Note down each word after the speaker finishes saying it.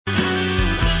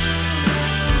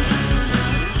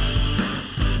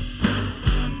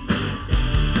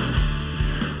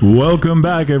Welcome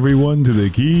back, everyone, to the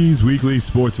Keys Weekly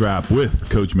Sports Wrap with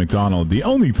Coach McDonald, the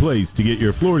only place to get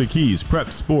your Florida Keys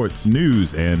prep sports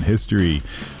news and history.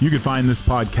 You can find this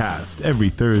podcast every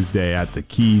Thursday at the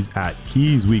Keys at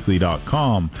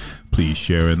keysweekly.com. Please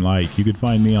share and like. You can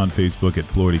find me on Facebook at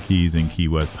Florida Keys and Key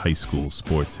West High School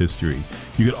Sports History.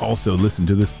 You can also listen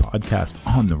to this podcast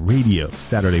on the radio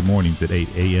Saturday mornings at 8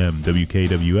 a.m.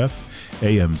 WKWF,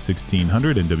 AM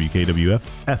 1600 and WKWF,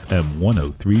 FM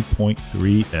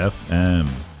 103.3 FM.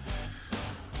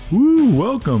 Woo!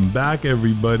 Welcome back,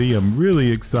 everybody. I'm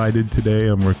really excited today.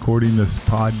 I'm recording this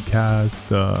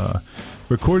podcast.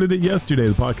 Recorded it yesterday.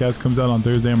 The podcast comes out on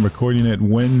Thursday. I'm recording it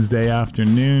Wednesday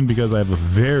afternoon because I have a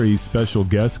very special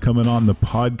guest coming on the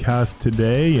podcast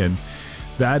today, and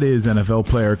that is NFL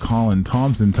player Colin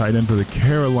Thompson, tight end for the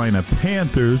Carolina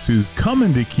Panthers, who's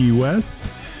coming to Key West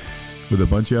with a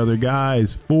bunch of other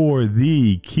guys for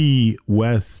the Key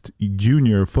West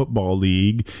Junior Football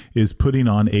League, is putting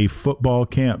on a football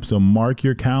camp. So mark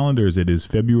your calendars. It is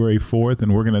February 4th,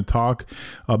 and we're going to talk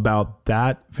about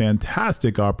that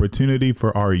fantastic opportunity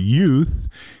for our youth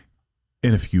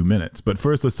in a few minutes. But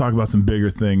first, let's talk about some bigger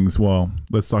things. Well,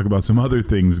 let's talk about some other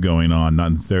things going on,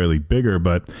 not necessarily bigger,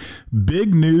 but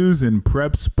big news in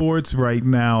prep sports right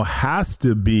now has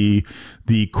to be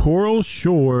the Coral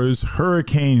Shores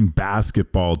Hurricane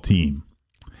basketball team.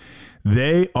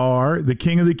 They are the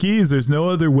king of the Keys. There's no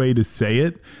other way to say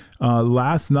it.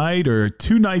 Last night or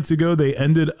 2 nights ago, they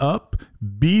ended up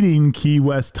beating Key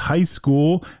West High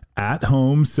School at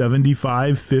home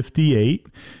 75-58.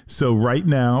 So right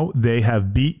now they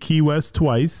have beat Key West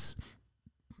twice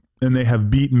and they have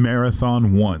beat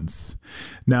Marathon once.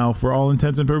 Now, for all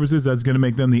intents and purposes, that's going to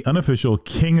make them the unofficial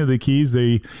king of the Keys.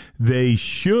 They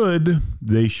should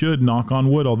knock on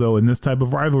wood, although in this type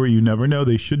of rivalry, you never know.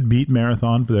 They should beat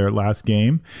Marathon for their last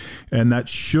game, and that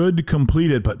should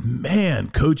complete it. But man,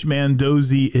 Coach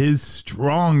Mandozzi is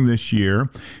strong this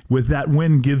year. With that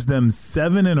win, gives them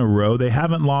 7 in a row. They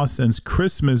haven't lost since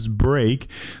Christmas break.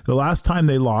 The last time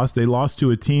they lost to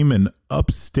a team in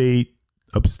upstate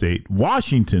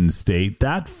Washington State,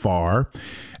 that far,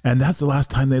 and that's the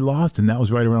last time they lost, and that was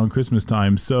right around Christmas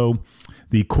time. So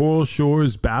the Coral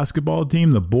Shores basketball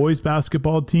team, the boys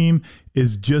basketball team,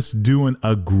 is just doing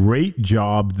a great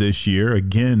job this year.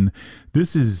 Again,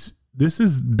 this is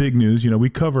big news. You know, we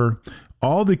cover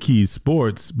all the Keys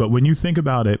sports, but when you think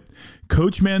about it,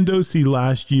 Coach Mandozzi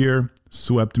last year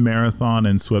swept Marathon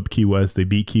and swept Key West. They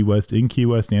beat Key West in Key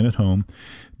West and at home.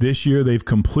 This year, they've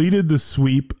completed the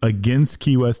sweep against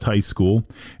Key West High School,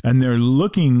 and they're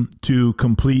looking to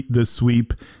complete the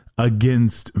sweep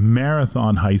against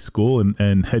Marathon High School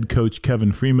and head coach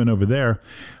Kevin Freeman over there.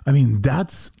 I mean,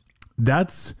 that's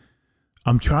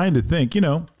I'm trying to think, you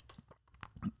know,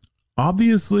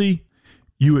 obviously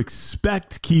you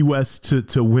expect Key West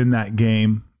to win that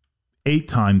game 8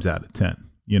 times out of 10.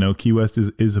 You know, Key West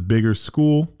is a bigger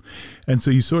school, and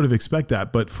so you sort of expect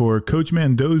that. But for Coach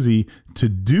Mandozzi to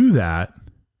do that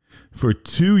for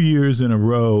 2 years in a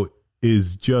row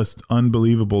is just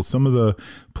unbelievable. Some of the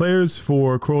players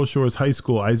for Coral Shores High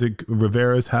School, Isaac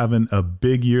Rivera's having a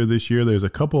big year this year. There's a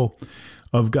couple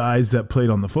of guys that played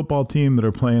on the football team that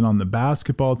are playing on the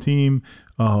basketball team.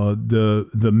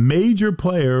 The major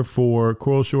player for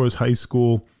Coral Shores High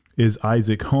School is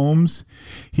Isaac Holmes.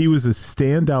 He was a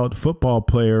standout football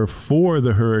player for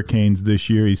the Hurricanes this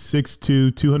year. He's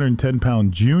 6'2",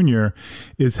 210-pound junior,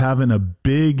 is having a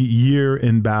big year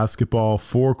in basketball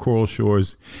for Coral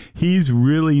Shores. He's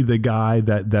really the guy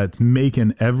that's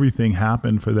making everything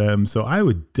happen for them. So I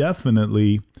would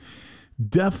definitely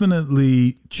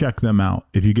check them out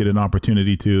if you get an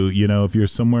opportunity to. You know, if you're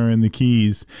somewhere in the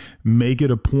Keys, make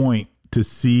it a point to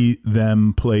see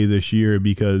them play this year,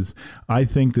 because I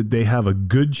think that they have a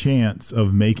good chance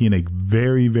of making a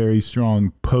very, very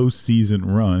strong postseason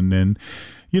run. And,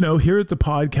 you know, here at the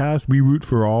podcast, we root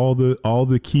for all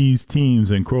the Keys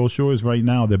teams, and Coral Shores right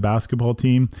now, the basketball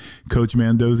team, Coach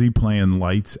Mandozzi playing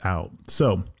lights out.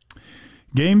 So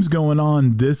games going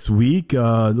on this week.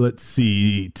 Let's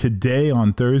see. Today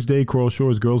on Thursday, Coral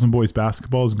Shores girls and boys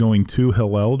basketball is going to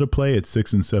Hillel to play at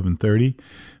 6 and 7:30.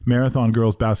 Marathon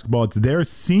girls basketball, it's their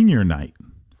senior night.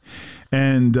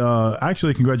 And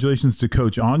actually, congratulations to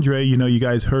Coach Andre. You know, you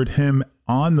guys heard him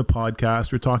on the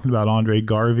podcast. We're talking about Andre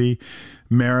Garvey,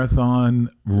 Marathon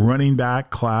running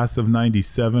back, class of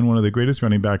 97, one of the greatest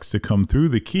running backs to come through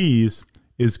the Keys,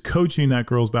 is coaching that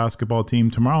girls basketball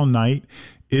team. Tomorrow night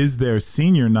is their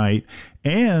senior night,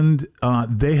 and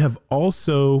they have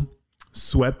also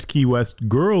swept Key West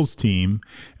girls team,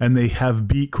 and they have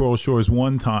beat Coral Shores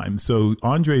one time. So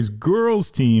Andre's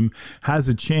girls team has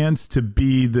a chance to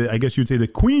be I guess you would say the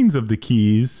queens of the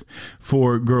Keys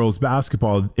for girls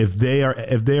basketball. If they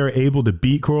are able to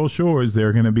beat Coral Shores,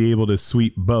 they're going to be able to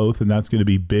sweep both, and that's going to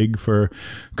be big for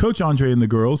Coach Andre and the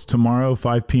girls. Tomorrow,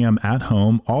 5 p.m. at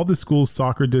home. All the school's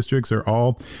soccer districts are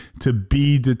all to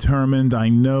be determined. I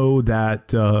know that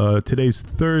today's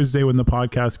Thursday when the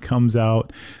podcast comes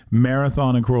out.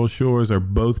 Marathon and Coral Shores are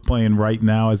both playing right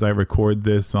now as I record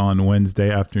this on Wednesday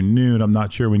afternoon. I'm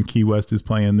not sure when Key West is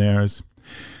playing theirs.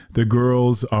 The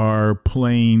girls are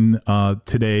playing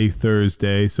today,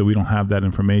 Thursday, so we don't have that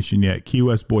information yet. Key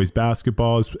West boys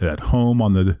basketball is at home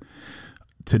on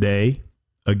today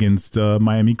against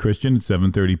Miami Christian at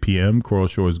 7:30 p.m. Coral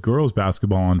Shores girls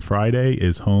basketball on Friday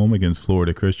is home against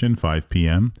Florida Christian, 5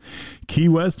 p.m. Key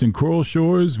West and Coral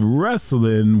Shores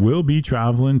wrestling will be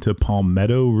traveling to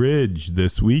Palmetto Ridge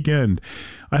this weekend.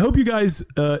 I hope you guys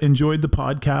enjoyed the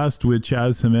podcast with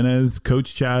Chaz Jimenez,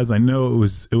 Coach Chaz. I know it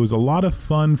was a lot of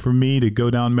fun for me to go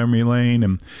down memory lane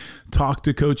and talk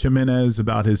to Coach Jimenez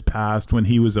about his past when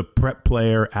he was a prep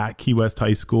player at Key West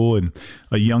High School, and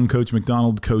a young Coach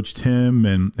McDonald coached him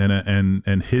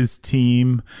and his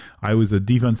team. I was a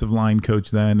defensive line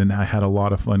coach then, and I had a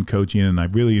lot of fun coaching, and I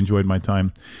really enjoyed my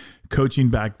time coaching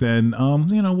back then.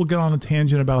 We'll get on a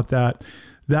tangent about that.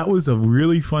 That was a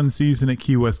really fun season at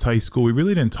Key West High School. We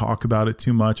really didn't talk about it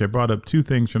too much. I brought up two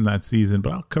things from that season,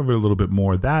 but I'll cover a little bit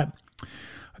more. I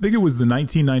think it was the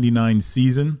 1999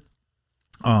 season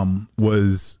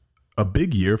was a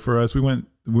big year for us. We went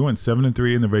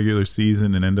 7-3 in the regular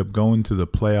season and ended up going to the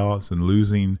playoffs and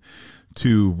losing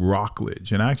to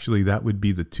Rockledge. And actually, that would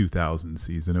be the 2000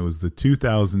 season. It was the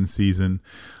 2000 season.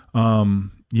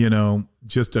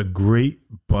 Just a great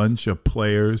bunch of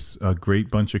players, a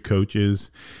great bunch of coaches,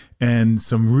 and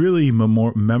some really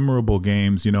memorable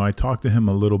games. I talked to him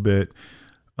a little bit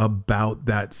about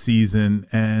that season,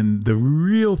 and the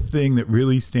real thing that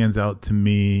really stands out to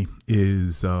me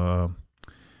is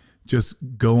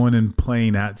just going and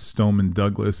playing at Stoneman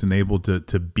Douglas and able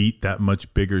to beat that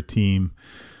much bigger team.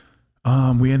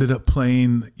 We ended up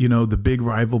playing, the big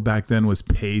rival back then was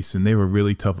Pace, and they were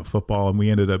really tough at football. And we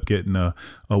ended up getting a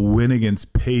win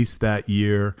against Pace that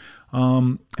year.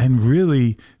 And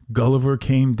really, Gulliver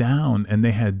came down, and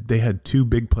they had two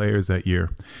big players that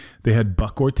year. They had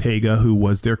Buck Ortega, who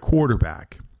was their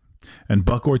quarterback. And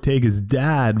Buck Ortega's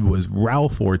dad was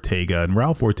Ralph Ortega, and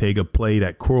Ralph Ortega played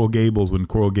at Coral Gables when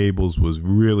Coral Gables was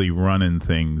really running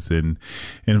things in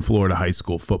Florida high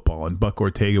school football. And Buck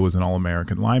Ortega was an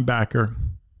All-American linebacker.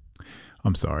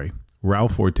 I'm sorry.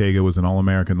 Ralph Ortega was an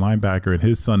All-American linebacker, and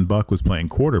his son Buck was playing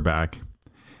quarterback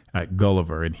at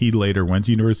Gulliver. And he later went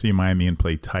to University of Miami and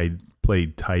played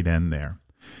tight end there.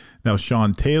 Now,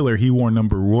 Sean Taylor, he wore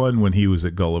number 1 when he was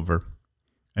at Gulliver.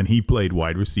 And he played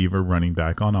wide receiver, running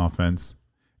back on offense,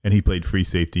 and he played free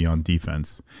safety on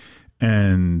defense.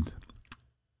 And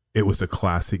it was a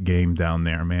classic game down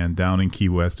there, man. Down in Key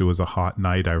West, it was a hot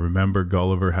night. I remember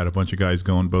Gulliver had a bunch of guys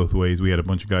going both ways. We had a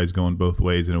bunch of guys going both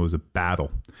ways, and it was a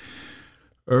battle.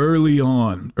 Early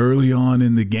on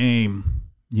in the game,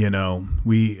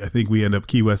 I think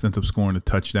Key West ends up scoring a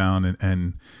touchdown,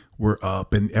 and we're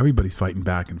up, and everybody's fighting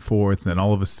back and forth. And then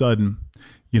all of a sudden,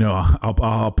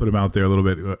 I'll put him out there a little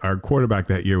bit. Our quarterback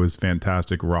that year was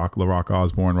fantastic. Rock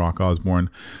Osborne. Rock Osborne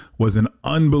was an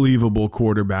unbelievable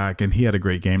quarterback, and he had a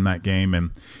great game that game.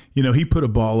 And, he put a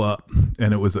ball up,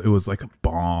 and it was like a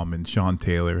bomb, and Sean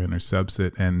Taylor intercepts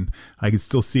it. And I can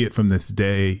still see it from this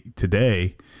day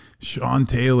today. Sean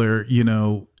Taylor,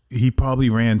 he probably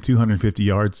ran 250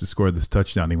 yards to score this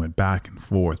touchdown. He went back and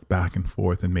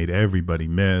forth, and made everybody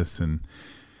miss. And,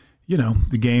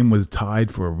 the game was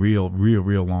tied for a real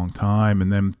long time. And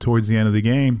then towards the end of the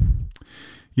game,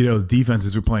 the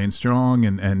defenses were playing strong,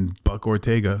 and Buck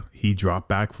Ortega, he dropped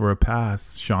back for a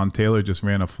pass. Sean Taylor just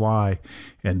ran a fly,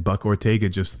 and Buck Ortega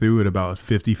just threw it about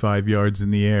 55 yards in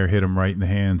the air, hit him right in the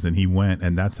hands, and he went.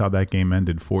 And that's how that game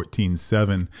ended,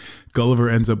 14-7. Gulliver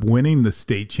ends up winning the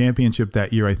state championship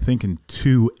that year, I think in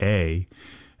 2A.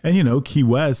 And, Key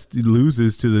West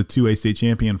loses to the 2A state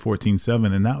champion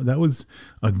 14-7. And that was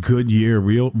a good year.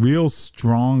 Real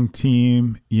strong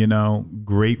team,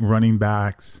 great running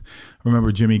backs. I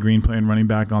remember Jimmy Green playing running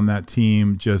back on that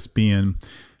team, just being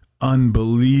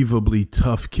unbelievably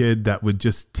tough kid that would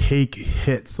just take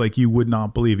hits like you would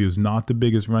not believe. He was not the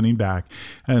biggest running back.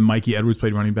 And Mikey Edwards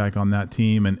played running back on that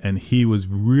team, and he was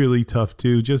really tough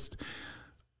too. Just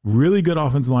really good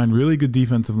offensive line, really good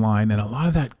defensive line. And a lot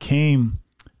of that came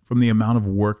from the amount of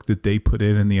work that they put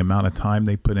in and the amount of time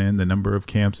they put in, the number of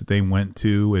camps that they went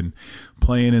to and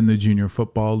playing in the junior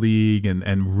football league and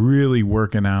really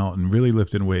working out and really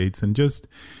lifting weights. And just,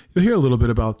 you'll hear a little bit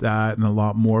about that and a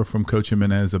lot more from Coach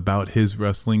Jimenez about his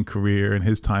wrestling career and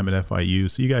his time at FIU.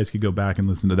 So you guys could go back and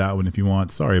listen to that one if you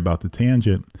want. Sorry about the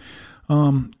tangent.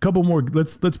 Couple more.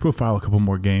 Let's profile a couple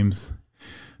more games.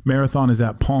 Marathon is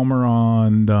at Palmer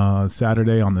on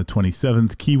Saturday on the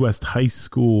 27th. Key West High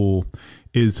School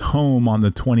is home on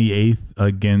the 28th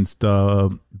against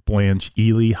Blanche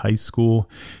Ely High School.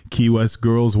 Key West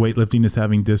girls weightlifting is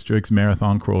having districts.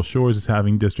 Marathon Coral Shores is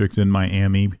having districts in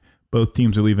Miami. Both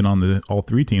teams are leaving all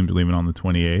three teams are leaving on the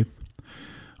 28th.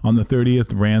 On the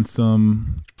 30th,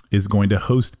 Ransom is going to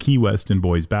host Key West in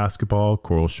boys basketball.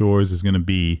 Coral Shores is going to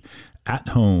be at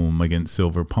home against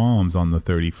Silver Palms on the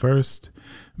 31st.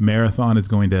 Marathon is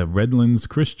going to Redlands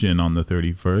Christian on the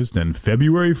 31st. And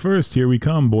February 1st, here we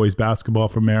come. Boys basketball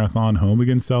for Marathon, home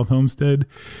against South Homestead.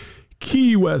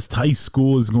 Key West High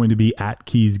School is going to be at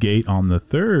Keys Gate on the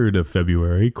 3rd of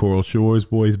February. Coral Shores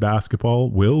boys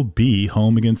basketball will be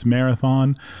home against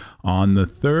Marathon on the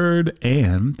 3rd.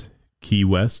 And Key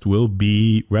West will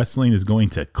be, wrestling is going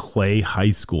to Clay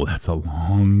High School. That's a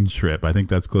long trip. I think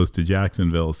that's close to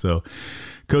Jacksonville. So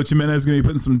Coach Jimenez is going to be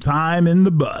putting some time in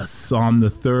the bus on the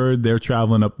 3rd. They're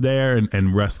traveling up there,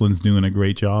 and wrestling's doing a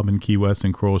great job in Key West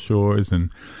and Coral Shores.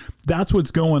 And that's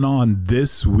what's going on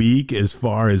this week as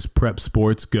far as prep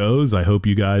sports goes. I hope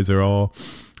you guys are all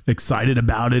excited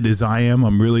about it as I am.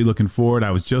 I'm really looking forward.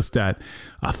 I was just at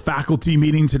a faculty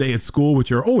meeting today at school,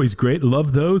 which are always great.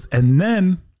 Love those. And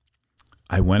then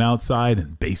I went outside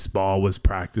and baseball was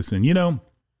practicing. You know,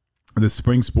 the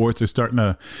spring sports are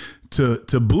starting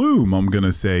to bloom, I'm going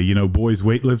to say. You know, boys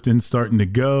weightlifting starting to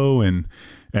go, and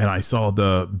I saw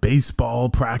the baseball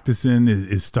practicing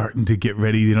is starting to get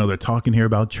ready. You know, they're talking here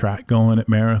about track going at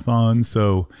Marathon.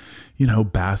 So, you know,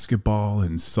 basketball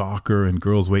and soccer and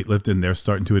girls weightlifting, they're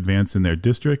starting to advance in their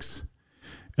districts.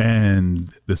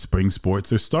 And the spring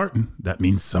sports are starting. That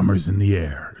means summer's in the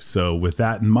air. So with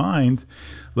that in mind,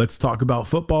 let's talk about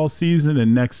football season.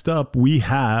 And next up, we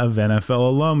have NFL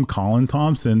alum Colin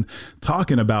Thompson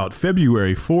talking about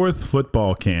February 4th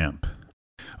football camp.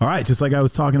 All right, just like I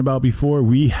was talking about before,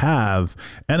 we have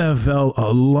NFL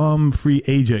alum free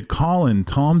agent Colin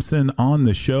Thompson on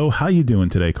the show. How you doing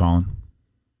today, Colin?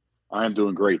 I am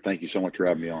doing great. Thank you so much for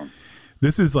having me on.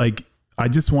 This is like, I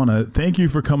just want to thank you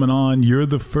for coming on. You're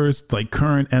the first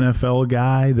current NFL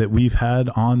guy that we've had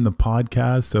on the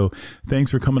podcast. So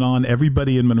thanks for coming on.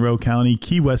 Everybody in Monroe County,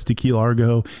 Key West to Key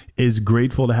Largo is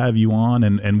grateful to have you on.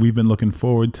 And we've been looking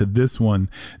forward to this one.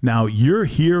 Now you're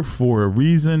here for a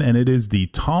reason, and it is the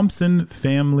Thompson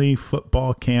Family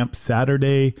Football Camp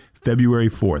Saturday, February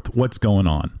 4th. What's going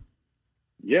on?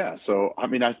 Yeah. So, I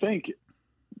mean, I think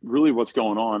really what's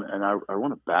going on, and I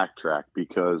want to backtrack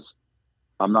because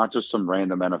I'm not just some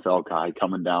random NFL guy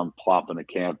coming down, plopping a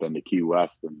camp into Key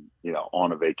West and, you know,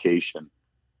 on a vacation.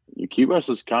 Key West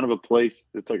is kind of a place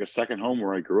that's like a second home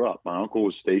where I grew up. My uncle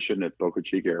was stationed at Boca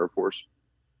Chica Air Force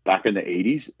back in the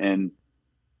 80s. And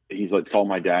he's like, called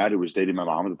my dad, who was dating my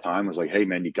mom at the time, was like, hey,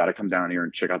 man, you got to come down here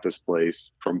and check out this place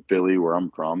from Philly, where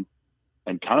I'm from.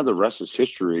 And kind of the rest is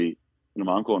history. You know,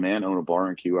 my uncle and aunt own a bar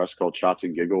in Key West called Shots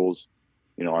and Giggles.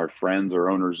 You know, our friends are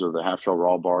owners of the Half Shell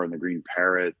Raw Bar and the Green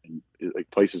Parrot, and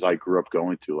like places I grew up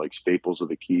going to, like Staples of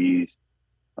the Keys.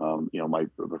 You know, my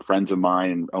friends of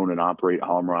mine own and operate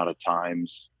Holmrod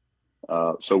Times.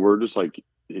 So we're just like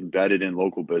embedded in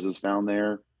local business down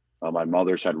there. My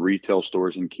mother's had retail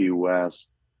stores in Key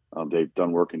West. They've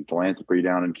done work in philanthropy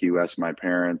down in Key West. My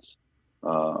parents,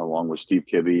 along with Steve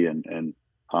Kibbe and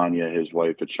Hanya, his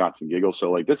wife, at Shots and Giggles.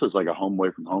 So like this is like a home away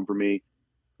from home for me.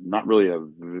 Not really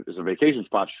it's a vacation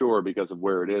spot, sure, because of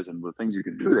where it is and the things you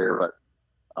can do there. But,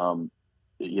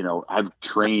 you know, I've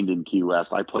trained in Key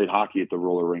West. I played hockey at the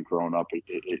roller rink growing up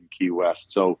in Key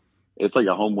West. So it's like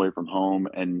a home away from home,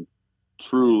 and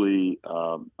truly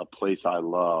a place I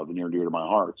love and near and dear to my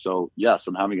heart. So, yes,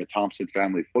 I'm having a Thompson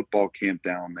family football camp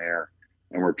down there,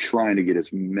 and we're trying to get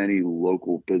as many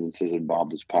local businesses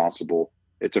involved as possible.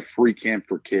 It's a free camp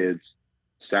for kids,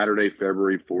 Saturday,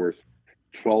 February 4th.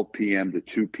 12 p.m. to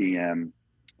 2 p.m.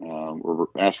 We're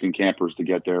asking campers to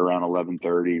get there around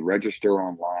 11:30. Register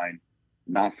online,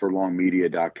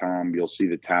 notforlongmedia.com. You'll see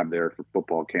the tab there for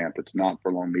football camp. It's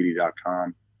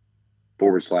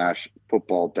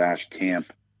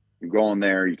notforlongmedia.com/football-camp. You go on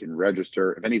there, you can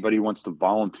register. If anybody wants to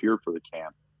volunteer for the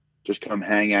camp, just come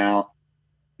hang out,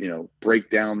 you know,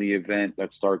 break down the event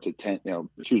that starts at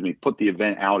put the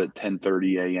event out at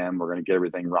 10:30 a.m. We're going to get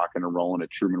everything rocking and rolling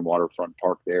at Truman Waterfront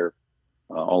Park there.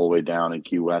 All the way down in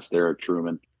Key West there at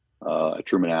Truman. at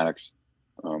Truman Annex.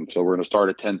 So we're going to start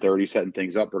at 10:30, setting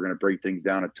things up. We're going to break things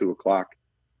down at 2:00.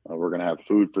 We're going to have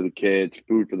food for the kids,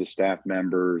 food for the staff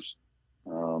members,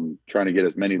 trying to get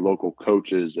as many local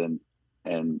coaches and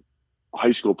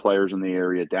high school players in the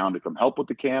area down to come help with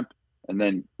the camp. And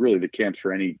then really the camps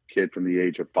for any kid from the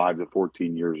age of 5 to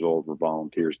 14 years old for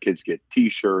volunteers. Kids get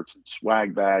T-shirts and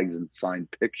swag bags and signed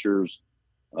pictures.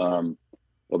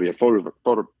 There'll be a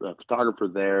photographer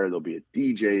there. There'll be a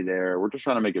DJ there. We're just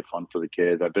trying to make it fun for the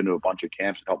kids. I've been to a bunch of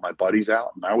camps and helped my buddies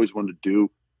out, and I always wanted to do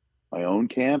my own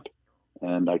camp.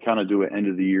 And I kind of do an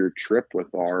end-of-the-year trip with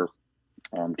our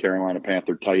Carolina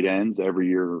Panther tight ends every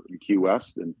year in Key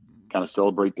West and kind of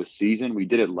celebrate the season. We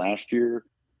did it last year,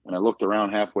 and I looked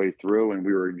around halfway through, and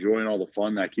we were enjoying all the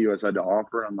fun that Key West had to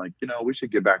offer. I'm like, we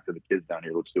should get back to the kids down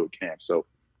here. Let's do a camp. So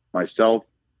myself,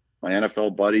 my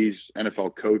NFL buddies,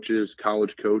 NFL coaches,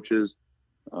 college coaches,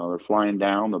 they're flying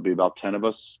down. There'll be about 10 of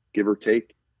us, give or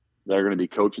take. They're going to be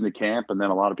coaching the camp, and then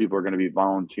a lot of people are going to be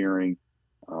volunteering,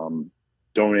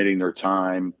 donating their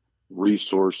time,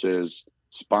 resources,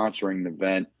 sponsoring the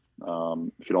event.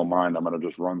 If you don't mind, I'm going to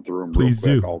just run through them Please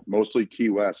real quick. do. Mostly Key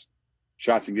West.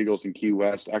 Shots and Giggles in Key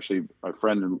West. Actually, my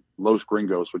friend in Los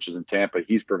Gringos, which is in Tampa,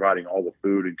 he's providing all the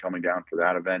food and coming down for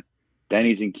that event.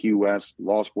 Denny's in Key West,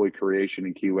 Lost Boy Creation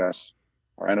in Key West.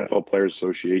 Our NFL Players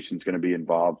Association is going to be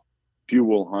involved. Few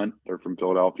Will Hunt, they're from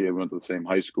Philadelphia. We went to the same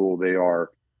high school. They are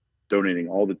donating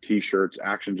all the T-shirts,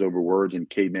 Actions Over Words in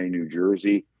Cape May, New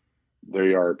Jersey.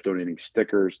 They are donating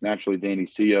stickers. Naturally, Danny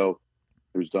Seo,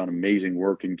 who's done amazing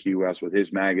work in Key West with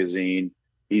his magazine,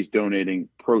 he's donating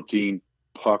protein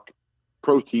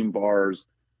bars.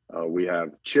 We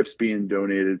have chips being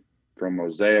donated from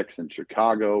Mosaics in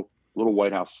Chicago. Little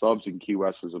White House Subs in Key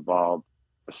West has evolved.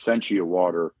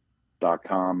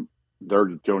 EssentiaWater.com. They're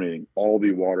donating all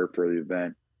the water for the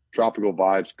event. Tropical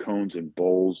Vibes, Cones and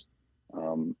Bowls.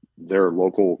 They're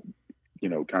local,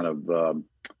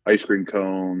 ice cream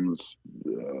cones,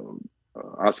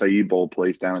 acai bowl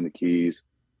place down in the Keys.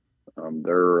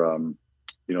 They're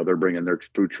bringing their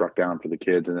food truck down for the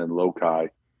kids. And then Lokai,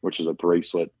 which is a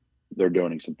bracelet, they're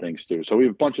doing some things too. So we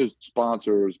have a bunch of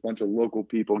sponsors, a bunch of local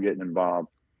people getting involved.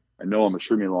 I know I'm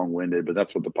extremely long-winded, but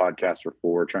that's what the podcasts are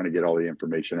for, trying to get all the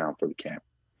information out for the camp.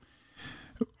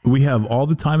 We have all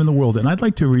the time in the world. And I'd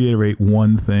like to reiterate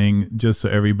one thing just so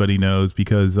everybody knows,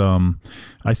 because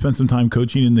I spent some time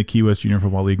coaching in the Key West Junior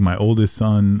Football League. My oldest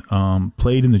son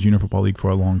played in the Junior Football League for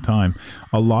a long time.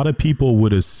 A lot of people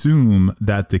would assume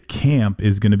that the camp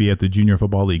is going to be at the Junior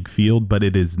Football League field, but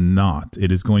it is not.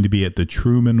 It is going to be at the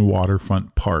Truman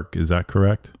Waterfront Park. Is that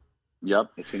correct?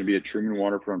 Yep. It's going to be at Truman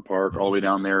Waterfront Park, all the way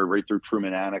down there, right through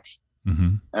Truman Annex.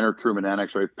 Mm-hmm. Enter Truman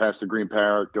Annex, right past the Green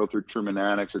Parrot, go through Truman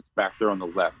Annex. It's back there on the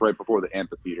left, right before the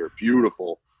amphitheater.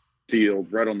 Beautiful field,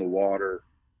 right on the water,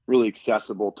 really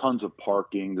accessible, tons of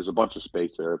parking. There's a bunch of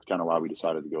space there. It's kind of why we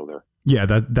decided to go there. Yeah,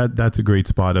 that's a great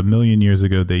spot. A million years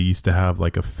ago, they used to have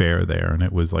like a fair there, and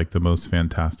it was like the most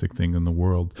fantastic thing in the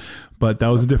world. But that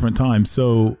was a different time.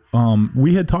 So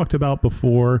we had talked about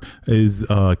before, is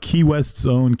Key West's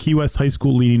own Key West High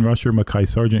School leading rusher Mekhi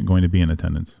Sargent going to be in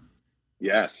attendance?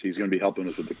 Yes, he's going to be helping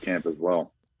us with the camp as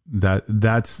well.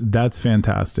 That's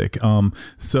fantastic.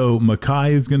 So Mekhi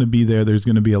is going to be there. There's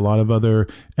going to be a lot of other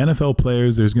NFL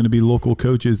players. There's going to be local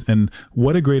coaches, and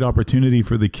what a great opportunity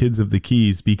for the kids of the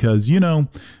Keys, because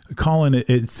Colin,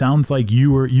 it sounds like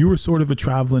you were sort of a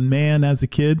traveling man as a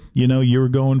kid. You were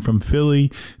going from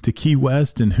Philly to Key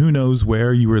West, and who knows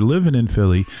where you were living in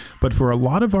Philly. But for a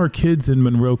lot of our kids in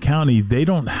Monroe County, they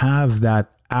don't have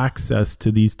that access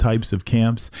to these types of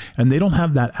camps, and they don't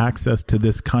have that access to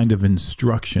this kind of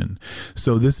instruction.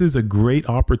 So this is a great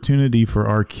opportunity for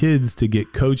our kids to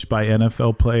get coached by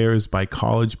NFL players, by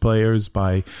college players,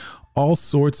 by all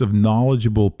sorts of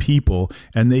knowledgeable people,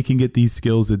 and they can get these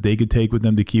skills that they could take with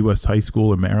them to Key West High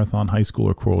School or Marathon High School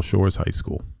or Coral Shores High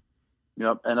School.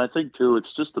 Yep. And I think too,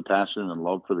 it's just the passion and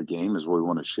love for the game is what we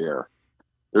want to share.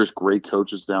 There's great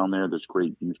coaches down there. There's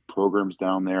great youth programs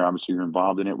down there. Obviously, you're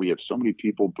involved in it. We have so many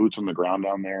people, boots on the ground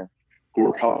down there,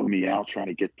 who are helping me out trying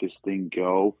to get this thing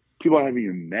go. People I haven't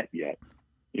even met yet.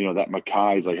 That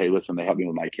Mekhi's like, hey, listen, they help me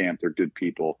with my camp. They're good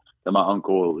people. Then my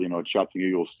uncle, Shots and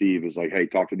Giggles Steve is like, hey,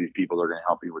 talk to these people. They're going to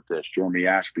help you with this. Jeremy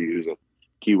Ashby, who's a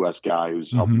Key West guy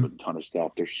who's helping with a ton of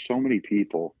stuff. There's so many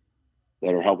people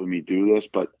that are helping me do this,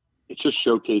 but it's just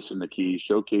showcasing the Keys,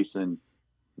 showcasing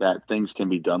that things can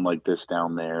be done like this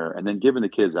down there, and then giving the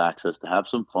kids access to have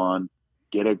some fun,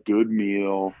 get a good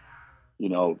meal,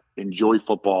 enjoy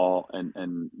football,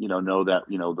 and know that,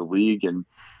 the league and,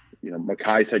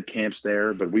 Mekhi's had camps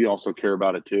there, but we also care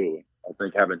about it too. I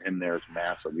think having him there is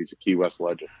massive. He's a Key West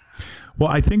legend. Well,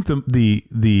 I think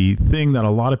the thing that a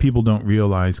lot of people don't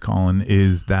realize, Colin,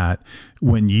 is that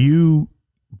when you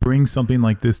bring something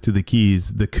like this to the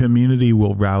Keys, the community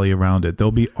will rally around it.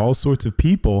 There'll be all sorts of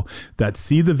people that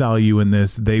see the value in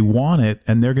this, they want it,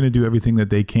 and they're going to do everything that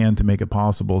they can to make it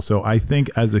possible. So I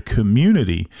think as a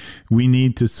community, we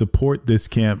need to support this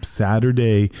camp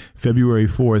Saturday, February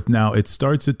 4th. Now, it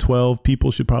starts at 12. People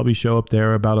should probably show up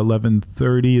there about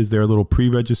 11:30. Is there a little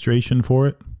pre-registration for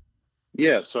it?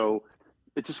 Yeah, so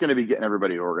it's just going to be getting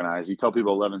everybody organized. You tell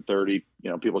people 11:30,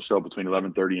 people show up between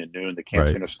 11:30 and noon. The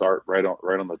camp's going to start right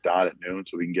on the dot at noon,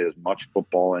 so we can get as much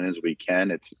football in as we can.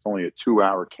 It's only a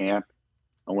 2-hour camp.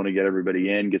 I want to get everybody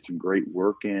in, get some great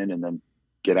work in, and then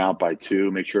get out by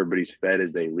 2. Make sure everybody's fed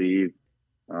as they leave.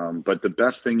 But the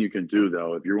best thing you can do,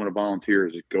 though, if you want to volunteer,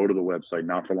 is just go to the website,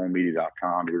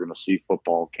 notforlongmedia.com. You're going to see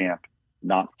football camp,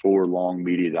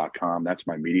 notforlongmedia.com. That's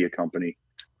my media company.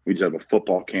 We just have a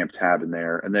football camp tab in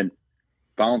there, and then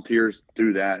volunteers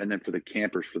do that. And then for the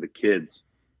campers, for the kids,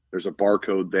 there's a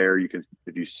barcode there. You can,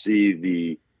 if you see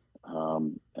the,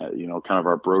 kind of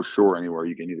our brochure anywhere,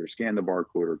 you can either scan the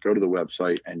barcode or go to the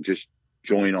website and just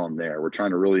join on there. We're trying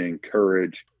to really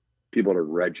encourage people to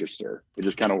register. It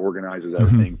just kind of organizes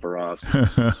everything for us.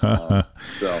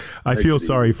 So I feel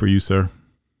sorry for you, sir.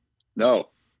 No,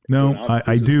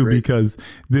 I do, because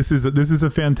this is a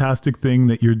fantastic thing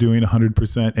that you're doing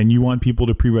 100%, and you want people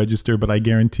to pre-register, but I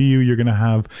guarantee you,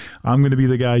 I'm going to be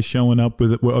the guy showing up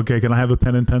with it. Well, okay, can I have a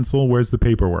pen and pencil? Where's the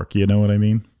paperwork? You know what I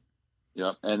mean?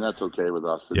 Yeah, and that's okay with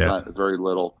us. It's not very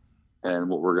little, and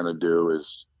what we're going to do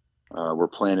is we're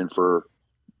planning for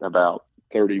about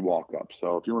 30 walk-ups.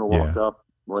 So if you want to walk up,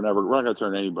 we're not going to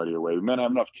turn anybody away. We might not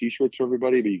have enough T-shirts for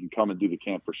everybody, but you can come and do the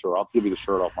camp for sure. I'll give you the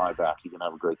shirt off my back. You can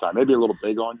have a great time. Maybe a little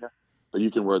big on you, but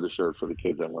you can wear the shirt for the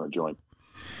kids that want to join.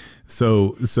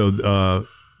 So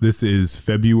this is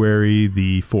February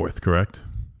the 4th, correct?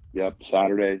 Yep,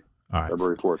 Saturday. All right.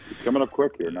 February 4th. It's coming up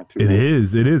quick here, not too It long.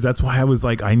 It is. That's why I was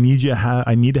like, I need to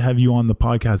have you on the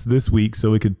podcast this week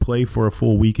so it could play for a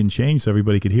full week and change so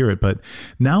everybody could hear it. But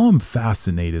now I'm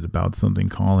fascinated about something,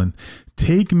 Colin.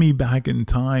 Take me back in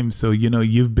time. So,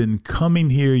 you've been coming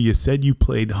here. You said you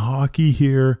played hockey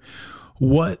here.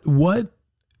 What are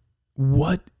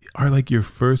like your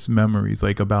first memories,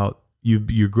 like about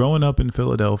you're growing up in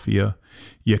Philadelphia,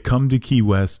 you come to Key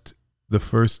West the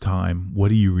first time. What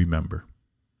do you remember?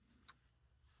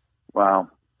 Wow.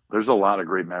 There's a lot of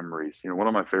great memories. One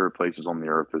of my favorite places on the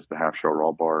earth is the Half Shell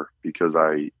Raw Bar, because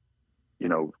I,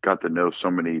 got to know so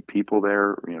many people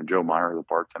there. Joe Meyer, the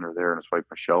bartender there, and his wife,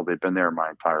 Michelle, they've been there my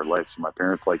entire life. So my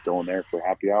parents like going there for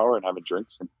happy hour and having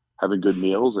drinks and having good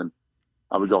meals. And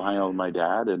I would go hang out with my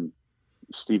dad, and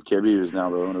Steve Kibbe, who's now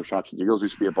the owner of Shots and Eagles,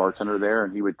 used to be a bartender there,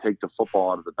 and he would take the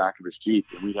football out of the back of his Jeep,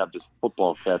 and we'd have this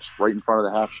football catch right in front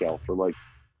of the Half Shell for like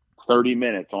 30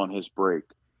 minutes on his break.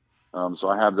 So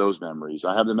I have those memories.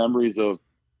 I have the memories of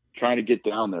trying to get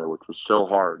down there, which was so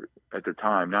hard at the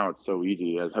time. Now it's so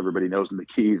easy. As everybody knows in the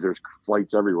Keys, there's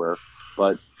flights everywhere.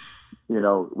 But,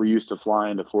 we used to fly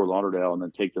into Fort Lauderdale and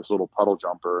then take this little puddle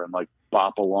jumper and like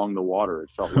bop along the water. It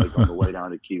felt like on the way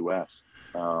down to Key West.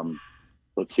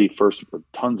 Let's see, first,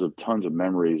 tons of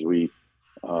memories. We,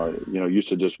 used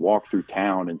to just walk through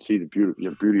town and see the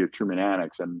beauty of Truman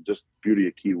Annex and just beauty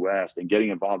of Key West, and getting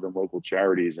involved in local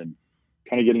charities and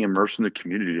kind of getting immersed in the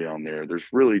community down there.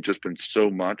 There's really just been so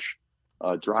much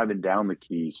driving down the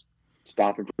Keys,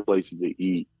 stopping for places to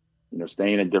eat,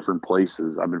 staying in different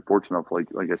places. I've been fortunate enough,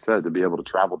 like I said, to be able to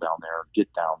travel down there,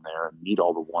 get down there and meet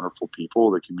all the wonderful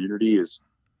people. The community is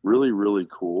really, really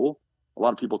cool. A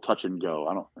lot of people touch and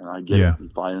go. I get it. You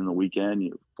fly in the weekend,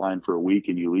 you fly in for a week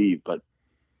and you leave. But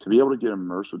to be able to get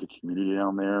immersed with the community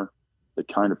down there, the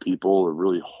kind of people, a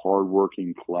really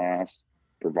hardworking class,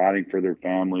 providing for their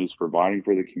families, providing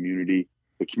for the community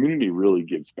really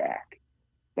gives back.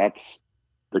 That's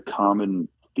the common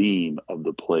theme of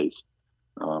the place.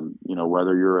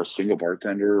 Whether you're a single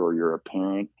bartender or you're a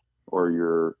parent or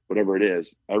you're whatever it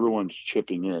is, everyone's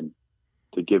chipping in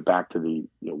to give back to the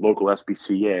local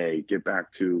SPCA, give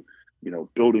back to,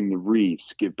 building the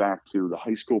reefs, give back to the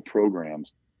high school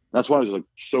programs. That's why I was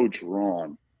so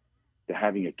drawn to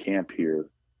having a camp here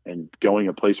and going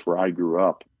a place where I grew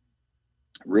up.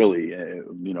 Really, a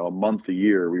month a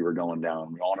year we were going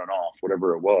down, on and off,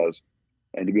 whatever it was.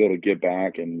 And to be able to get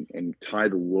back and tie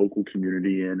the local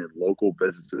community in and local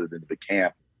businesses into the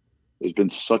camp has been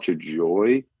such a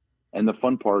joy. And the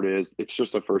fun part is it's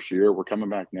just the first year. We're coming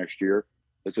back next year.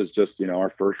 This is just, our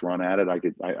first run at it.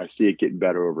 I see it getting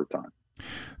better over time.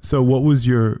 So what was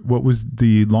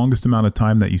the longest amount of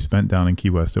time that you spent down in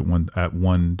Key West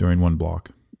during one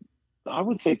block? I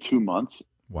would say 2 months.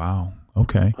 Wow.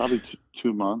 Okay. Probably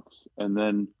 2 months. And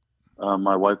then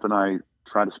my wife and I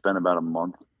try to spend about a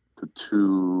month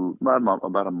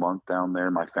about a month down there.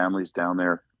 My family's down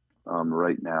there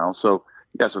right now. So,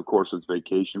 yes, of course, it's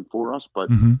vacation for us, but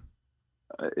Mm-hmm.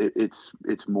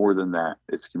 it's more than that.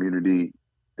 It's community.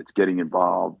 It's getting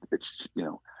involved. It's,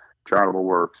 charitable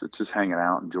works. It's just hanging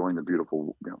out, enjoying the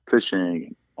beautiful, fishing,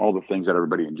 and all the things that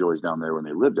everybody enjoys down there when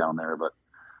they live down there. But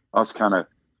us kind of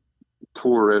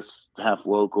tourists, half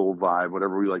local vibe,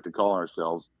 whatever we like to call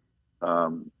ourselves,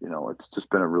 it's just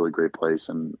been a really great place,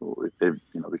 and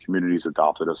the community's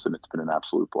adopted us, and it's been an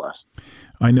absolute blast.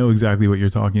 I know exactly what you're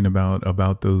talking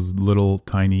about those little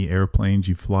tiny airplanes.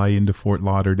 You fly into Fort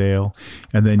Lauderdale,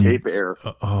 and then Cape Air.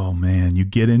 Oh man, you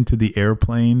get into the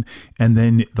airplane, and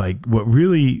then like what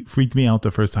really freaked me out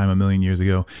the first time a million years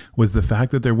ago was the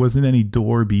fact that there wasn't any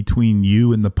door between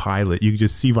you and the pilot. You could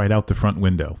just see right out the front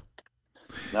window.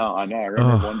 No, I know. I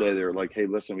remember one day they were like, "Hey,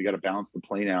 listen, we got to balance the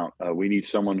plane out. We need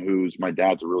someone my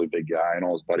dad's a really big guy, and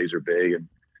all his buddies are big, and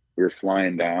we were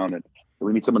flying down, and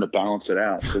we need someone to balance it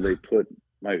out." So they put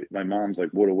my mom's like,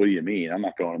 "What do you mean? I'm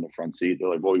not going in the front seat." They're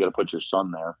like, "Well, we got to put your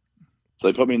son there." So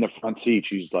they put me in the front seat.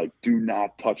 She's like, "Do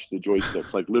not touch the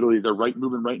joysticks." Like literally, they're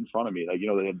moving right in front of me. Like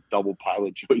they had double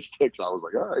pilot joysticks. I was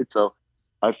like, "All right." So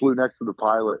I flew next to the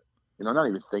pilot. Not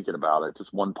even thinking about it.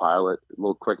 Just one pilot, a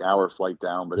little quick hour flight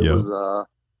down, but it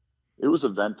was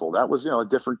eventful. That was, a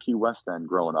different Key West then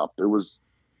growing up. It was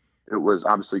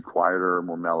obviously quieter,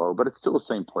 more mellow, but it's still the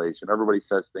same place. And everybody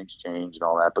says things change and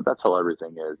all that, but that's how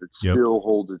everything is. It still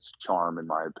holds its charm, in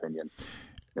my opinion.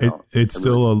 It's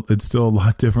still a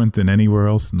lot different than anywhere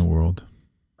else in the world.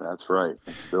 That's right.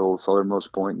 It's still the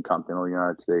southernmost point in continental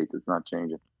United States. It's not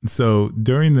changing. So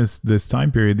during this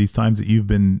time period, these times that you've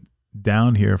been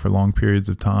down here for long periods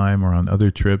of time or on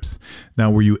other trips, now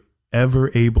were you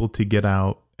ever able to get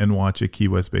out and watch a Key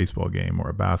West baseball game or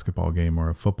a basketball game or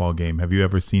a football game? Have you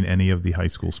ever seen any of the high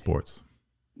school sports?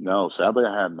 No, sadly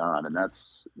I have not, and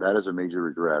that is a major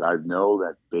regret. I know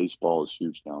that baseball is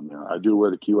huge down there. I do wear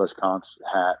the Key West Conch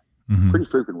hat pretty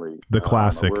frequently. The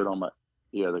classic. I wear it on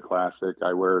the classic.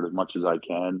 I wear it as much as I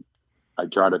can. I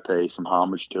try to pay some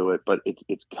homage to it, but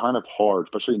it's kind of hard,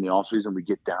 especially in the off season. We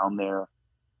get down there.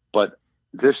 But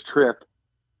this trip,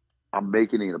 I'm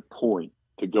making it a point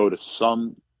to go to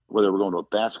whether we're going to a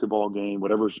basketball game,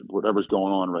 whatever's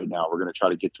going on right now, we're going to try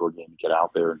to get to a game and get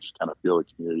out there and just kind of feel the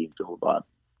community and feel the vibe.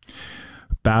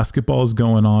 Basketball is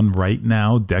going on right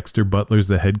now. Dexter Butler's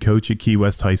the head coach at Key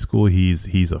West High School.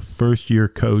 He's a first-year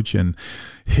coach, and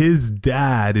his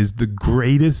dad is the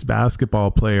greatest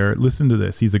basketball player. Listen to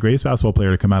this. He's the greatest basketball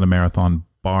player to come out of Marathon,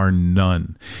 bar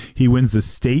none. He wins the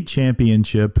state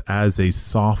championship as a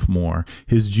sophomore.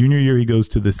 His junior year, he goes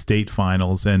to the state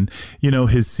finals. And,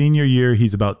 his senior year,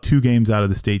 he's about 2 games out of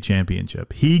the state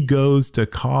championship. He goes to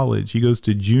college. He goes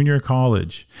to junior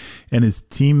college. And his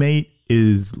teammate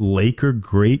is Laker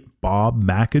great Bob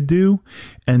McAdoo.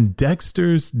 And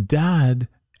Dexter's dad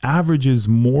averages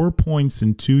more points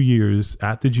in 2 years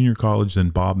at the junior college than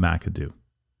Bob McAdoo.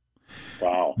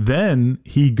 Wow. Then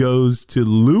he goes to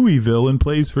Louisville and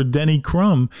plays for Denny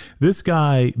Crum. This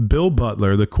guy, Bill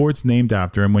Butler, the court's named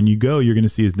after him. When you go, you're going to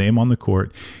see his name on the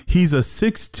court. He's a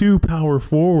 6'2" power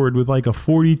forward with like a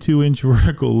 42-inch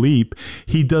vertical leap.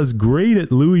 He does great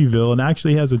at Louisville and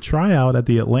actually has a tryout at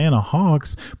the Atlanta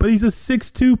Hawks, but he's a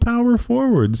 6'2" power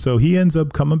forward. So he ends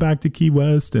up coming back to Key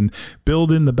West and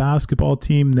building the basketball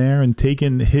team there and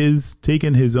taking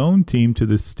his own team to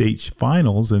the state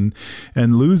finals and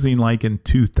losing like in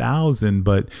 2000.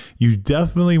 But you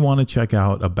definitely want to check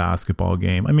out a basketball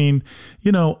game. I mean,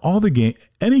 all the game,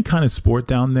 any kind of sport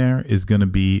down there is going to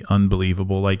be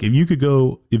unbelievable. Like if you could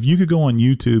go on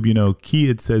YouTube,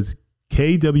 it says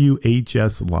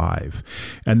KWHS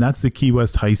Live, and that's the Key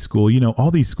West High School.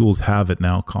 All these schools have it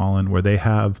now, Colin, where they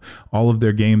have all of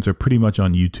their games are pretty much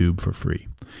on YouTube for free.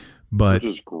 But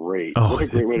which is great. What a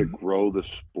great way to grow the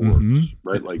sports,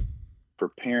 right? Like for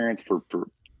parents,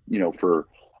 for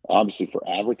obviously for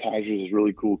advertisers is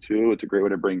really cool too. It's a great way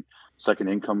to bring second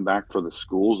income back for the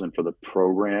schools and for the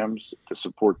programs to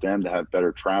support them to have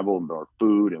better travel and more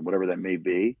food and whatever that may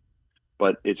be.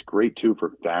 But it's great too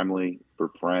for family, for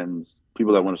friends,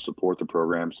 people that want to support the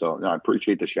program. So I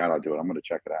appreciate the shout out to it. I'm going to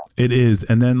check it out. It is.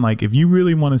 And then if you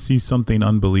really want to see something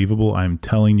unbelievable, I'm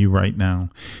telling you right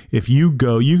now, if you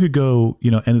could go,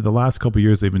 and the last couple of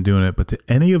years they've been doing it, but to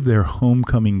any of their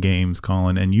homecoming games,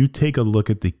 Colin, and you take a look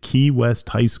at the Key West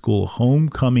High School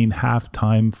homecoming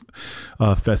halftime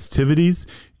festivities,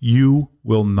 you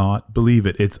will not believe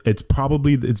it. It's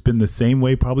been the same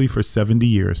way probably for 70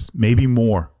 years, maybe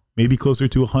more. maybe closer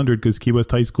to 100 because Key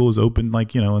West High School is opened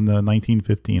like, in the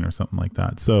 1915 or something like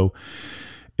that. So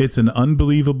it's an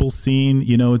unbelievable scene.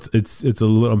 It's a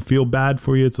little, I feel bad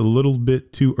for you. It's a little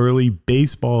bit too early.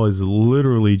 Baseball is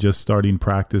literally just starting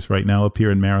practice right now up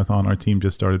here in Marathon. Our team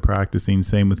just started practicing.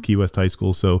 Same with Key West High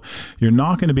School. So you're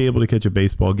not going to be able to catch a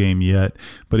baseball game yet.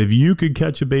 But if you could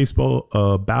catch a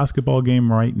basketball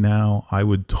game right now, I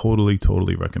would totally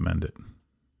recommend it.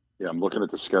 Yeah, I'm looking at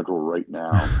the schedule right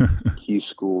now.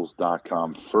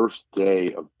 Keyschools.com. First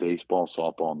day of baseball,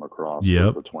 softball, and lacrosse.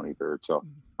 Yep. The 23rd. So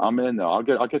I'm in though.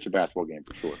 I'll catch a basketball game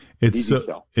for sure.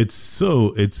 It's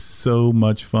so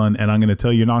much fun. And I'm going to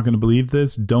tell you, you're not going to believe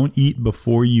this. Don't eat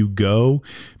before you go,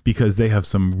 because they have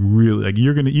some really,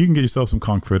 you can get yourself some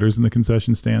conch fritters in the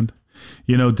concession stand.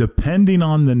 Depending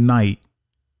on the night,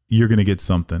 you're going to get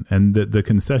something. And the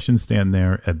concession stand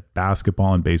there at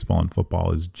basketball and baseball and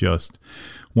football is just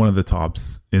one of the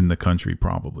tops in the country,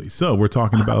 probably. So we're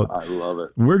talking about, I love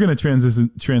it. We're going to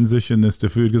transition this to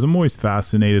food, because I'm always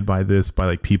fascinated by this, by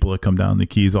like people that come down the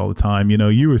Keys all the time.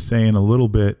 You were saying a little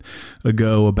bit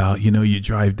ago about, you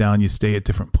drive down, you stay at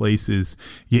different places,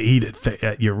 you eat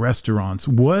at your restaurants.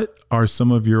 What are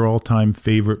some of your all-time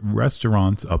favorite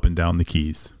restaurants up and down the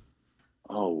Keys?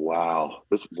 Oh, wow.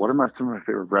 What are some of my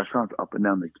favorite restaurants up and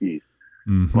down the Keys?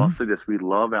 Mm-hmm. Well, I'll say this. We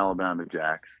love Alabama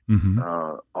Jack's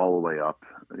all the way up.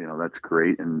 That's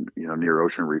great. And, near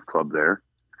Ocean Reef Club there.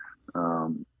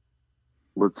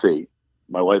 Let's see.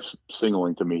 My wife's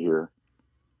signaling to me here.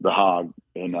 The Hog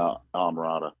in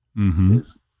Almirada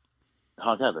is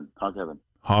Hog Heaven.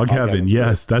 Hog Heaven,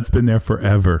 yes. That's been there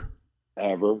forever.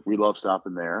 We love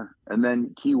stopping there. And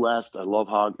then Key West, I love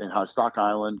Stock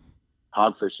Island.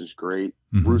 Hogfish is great.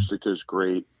 Rustic is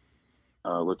great.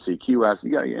 Let's see, Key West.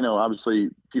 You got, obviously,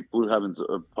 Blue Heaven's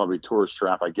probably a tourist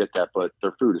trap. I get that, but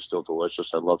their food is still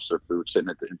delicious. I love their food. Sitting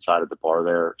at the inside of the bar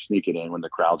there, sneaking in when the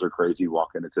crowds are crazy,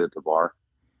 walking into the bar.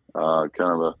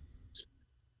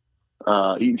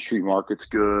 Eaton Street Market's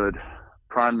good.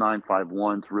 Prime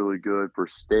 951's really good for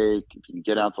steak. If you can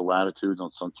get out to Latitudes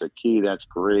on Sunset Key, that's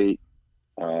great.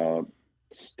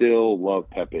 Still love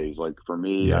Pepe's. Like for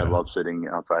me, I love sitting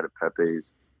outside of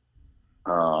Pepe's.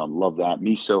 Love that.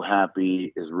 Me So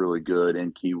Happy is really good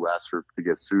in Key West to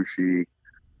get sushi.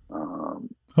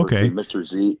 Okay. Mr.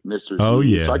 Z. Oh,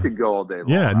 yeah. So I could go all day long.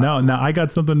 Yeah. Now I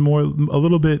got something more, I'm a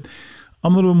little bit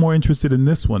more interested in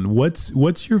this one.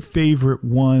 What's your favorite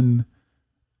one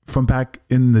from back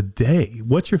in the day?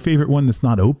 What's your favorite one that's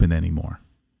not open anymore?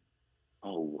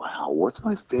 Oh, wow. What's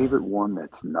my favorite one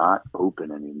that's not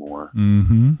open anymore?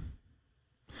 Mm-hmm.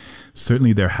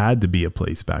 Certainly there had to be a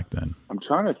place back then. I'm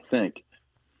trying to think.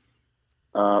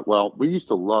 Well, we used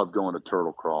to love going to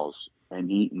Turtle Crawls and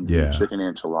eating chicken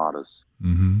enchiladas.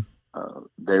 Mm-hmm.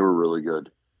 They were really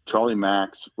good. Charlie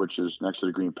Mack's, which is next to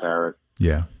the Green Parrot.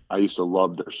 Yeah. I used to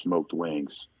love their smoked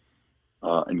wings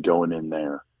and going in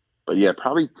there. But yeah,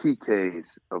 probably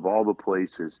TK's of all the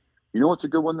places. You know what's a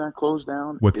good one that closed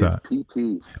down? What's that?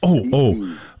 PT's.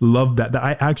 Oh, love that.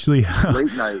 I actually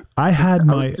late night. I had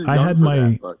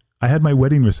my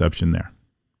wedding reception there.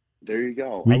 There you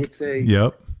go. I would say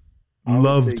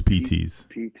loved PT's.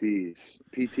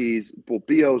 PT's. Well,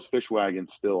 BO's Fish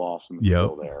Wagon's still awesome. It's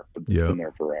still there. But it's been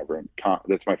there forever. And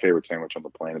that's my favorite sandwich on the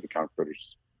planet, the conch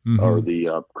fritters or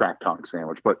the cracked conch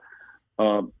sandwich. But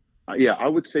I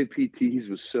would say PT's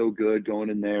was so good going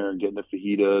in there and getting the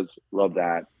fajitas. Love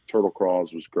that. Turtle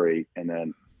Crawls was great. And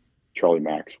then Charlie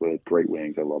Mack's with great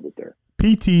wings. I love it there.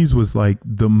 PT's was like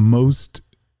the most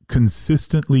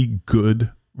consistently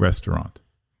good restaurant.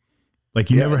 Like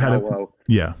you never had it.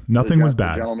 Nothing was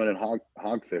bad. The gentleman at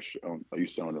Hogfish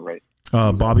used to own it, right?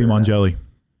 Bobby Mongelli.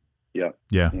 Yeah.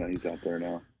 He's out there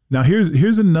now. Now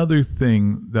here's another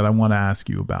thing that I want to ask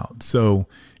you about. So,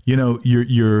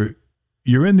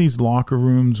 you're in these locker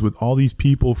rooms with all these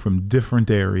people from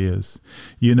different areas.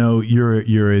 You're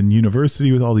in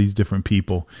university with all these different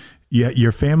people. Yeah,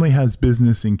 your family has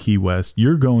business in Key West.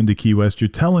 You're going to Key West. You're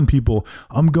telling people,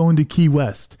 I'm going to Key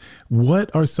West.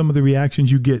 What are some of the reactions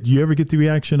you get? Do you ever get the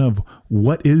reaction of,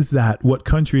 what is that? What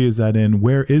country is that in?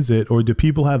 Where is it? Or do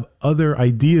people have other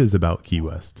ideas about Key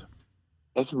West?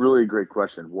 That's a really great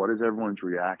question. What is everyone's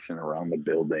reaction around the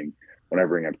building when I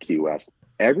bring up Key West?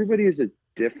 Everybody has a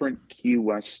different Key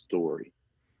West story.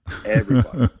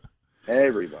 Everybody.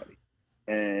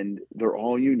 And they're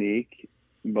all unique.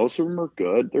 Most of them are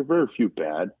good. There are very few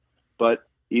bad. But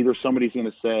either somebody's going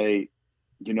to say,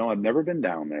 I've never been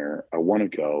down there. I want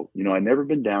to go. I've never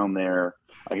been down there.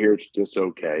 I hear it's just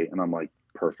okay. And I'm like,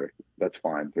 perfect. That's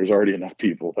fine. There's already enough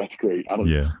people. That's great.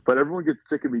 But everyone gets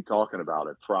sick of me talking about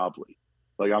it, probably.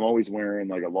 Like I'm always wearing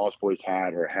like a Lost Boys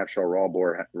hat or a half shell raw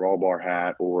bar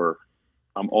hat, or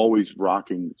I'm always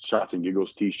rocking Shots and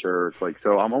Giggles t-shirts. Like,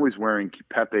 so I'm always wearing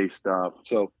Pepe stuff.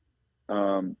 So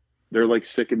they're like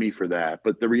sick of me for that.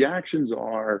 But the reactions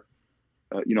are,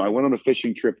 I went on a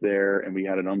fishing trip there and we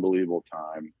had an unbelievable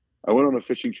time. I went on a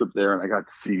fishing trip there and I got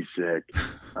seasick.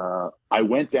 I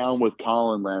went down with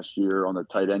Colin last year on the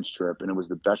tight ends trip, and it was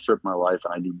the best trip of my life.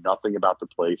 I knew nothing about the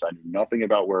place. I knew nothing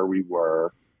about where we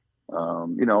were.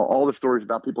 All the stories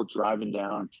about people driving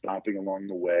down, stopping along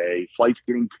the way, flights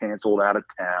getting canceled out of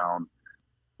town.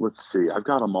 Let's see, I've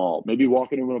got them all. Maybe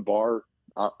walking into a bar,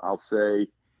 I'll say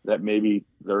that maybe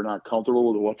they're not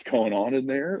comfortable with what's going on in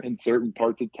there in certain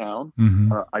parts of town.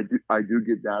 Mm-hmm. I do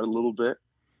get that a little bit,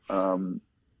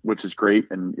 which is great.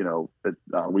 And,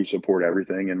 we support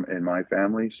everything in my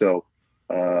family. So,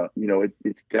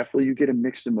 it's definitely, you get a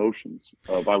mixed emotions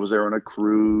of, I was there on a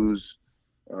cruise,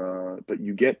 but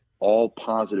you get all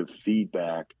positive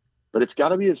feedback, but it's got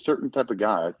to be a certain type of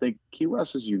guy. I think Key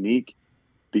West is unique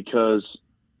because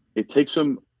it takes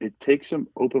some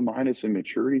open-mindedness and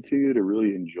maturity to you to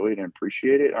really enjoy it and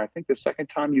appreciate it. And I think the second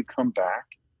time you come back,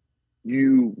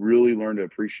 you really learn to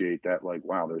appreciate that. Like,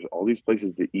 wow, there's all these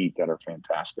places to eat that are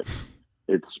fantastic.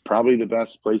 It's probably the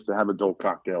best place to have adult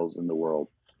cocktails in the world.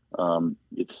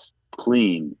 It's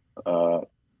clean. The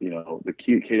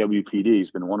KWPD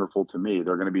has been wonderful to me.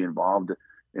 They're going to be involved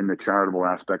in the charitable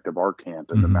aspect of our camp,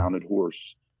 and the Mounted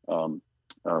Horse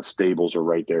stables are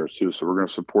right there too. So we're going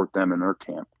to support them in their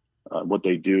camp, what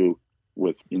they do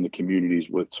in the communities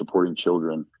with supporting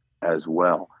children as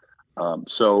well. I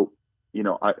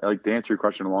like to answer your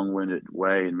question a long-winded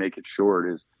way and make it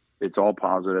short. It's all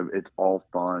positive. It's all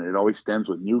fun. It always stems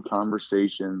with new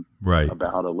conversation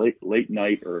about a late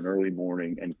night or an early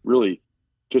morning, and really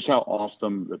just how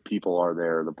awesome the people are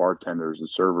there, the bartenders, the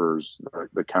servers,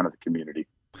 the kind of the community.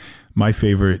 My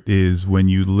favorite is when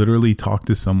you literally talk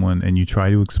to someone and you try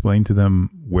to explain to them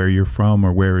where you're from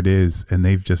or where it is, and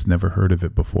they've just never heard of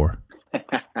it before.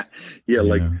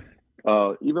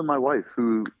 Even my wife,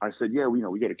 who I said, we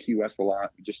go to Key West a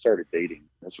lot. We just started dating.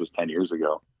 This was 10 years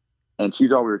ago. And she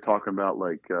thought we were talking about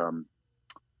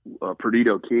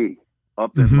Perdido Key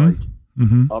up in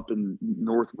up in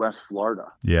Northwest Florida.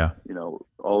 Yeah.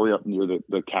 All the way up near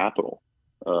the capital,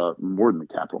 more than the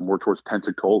capital, more towards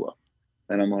Pensacola.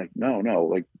 And I'm like, no,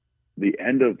 like the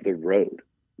end of the road,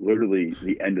 literally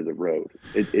the end of the road.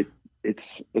 It's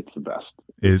the best.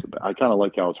 I kind of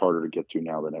like how it's harder to get to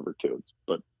now than ever too.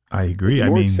 But I agree. It's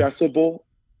more accessible,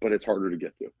 but it's harder to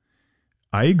get to.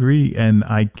 I agree. And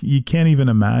you can't even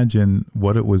imagine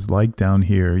what it was like down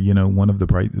here. One of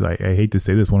the I hate to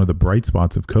say this, one of the bright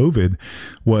spots of COVID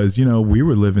was, we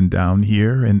were living down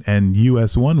here and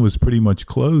US 1 was pretty much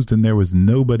closed and there was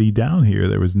nobody down here.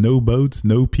 There was no boats,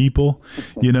 no people,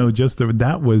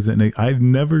 I've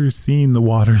never seen the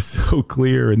water so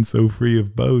clear and so free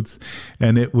of boats.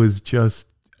 And it was just,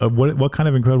 what kind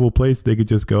of incredible place. They could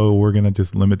just go, we're going to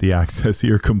just limit the access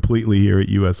here completely here at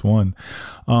US 1.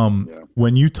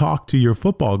 When you talk to your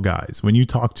football guys, when you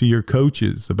talk to your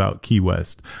coaches about Key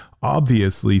West,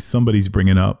 obviously somebody's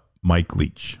bringing up Mike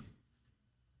Leach.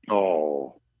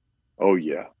 Oh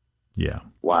yeah. Yeah.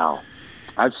 Wow.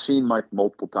 I've seen Mike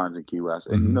multiple times in Key West.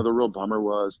 And, the real bummer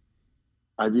was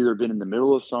I've either been in the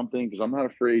middle of something, because I'm not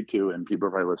afraid to, and people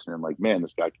are probably listening, like, man,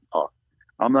 this guy can talk.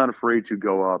 I'm not afraid to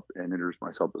go up and introduce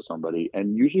myself to somebody.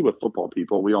 And usually with football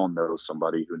people, we all know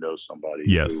somebody who knows somebody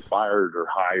who fired or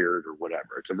hired or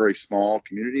whatever. It's a very small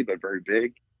community, but very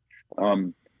big.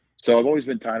 So I've always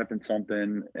been tied up in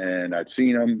something, and I've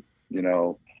seen them, and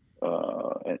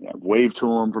I've waved to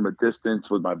them from a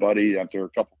distance with my buddy after a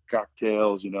couple of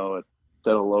cocktails, said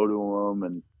hello to him.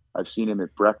 And I've seen him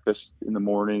at breakfast in the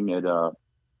morning at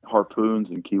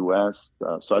Harpoons in Key West.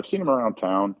 So I've seen him around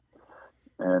town.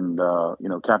 And,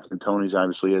 Captain Tony's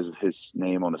obviously has his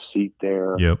name on a seat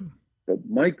there. Yep. But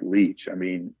Mike Leach, I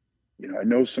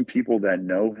know some people that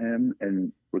know him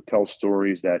and would tell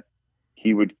stories that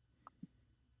they would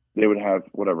have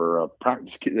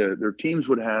practice. Their teams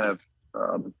would have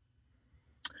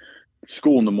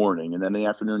school in the morning, and then in the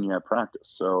afternoon you have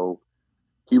practice. So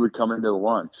he would come into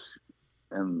lunch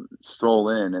and stroll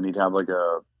in, and he'd have like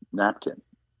a napkin.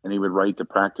 And he would write the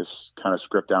practice kind of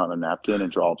script out on a napkin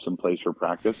and draw up some place for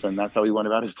practice. And that's how he went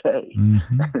about his day.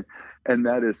 Mm-hmm. And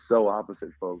that is so opposite,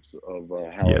 folks, of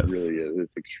how it really is.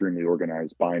 It's extremely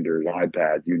organized, binders,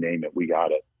 iPads, you name it. We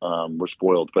got it. We're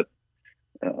spoiled. But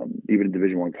even in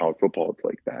Division I college football, it's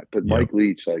like that. But Mike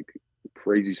Leach, like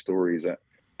crazy stories.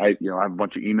 I have a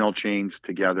bunch of email chains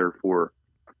together for,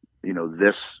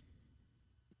 this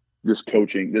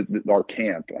coaching, our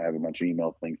camp. I have a bunch of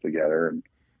email things together and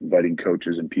inviting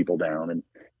coaches and people down. And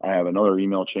I have another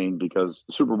email chain because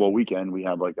the Super Bowl weekend, we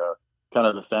have like kind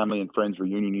of a family and friends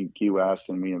reunion in Key West,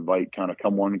 and we invite kind of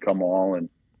come one, come all, and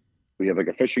we have like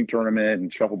a fishing tournament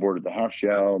and shuffleboard at the half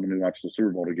shell, and then we watch the Super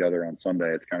Bowl together on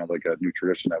Sunday. It's kind of like a new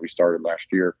tradition that we started last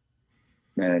year,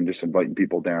 and just inviting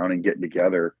people down and getting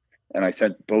together. And I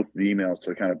sent both the emails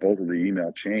to kind of both of the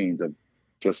email chains of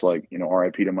just like,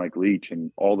 RIP to Mike Leach,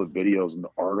 and all the videos and the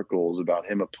articles about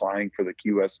him applying for the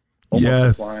QS,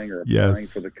 almost applying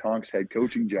for the Conks head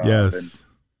coaching job. And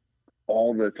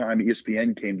all the time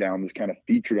ESPN came down, just kind of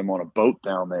featured him on a boat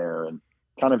down there, and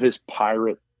kind of his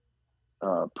pirate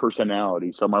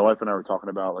personality. So my wife and I were talking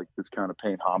about like this kind of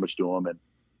paying homage to him, and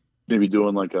maybe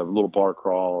doing like a little bar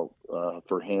crawl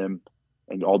for him,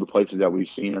 and all the places that we've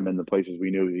seen him and the places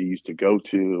we knew he used to go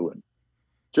to, and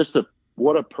just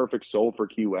what a perfect soul for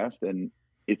Key West. And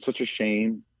it's such a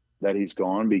shame that he's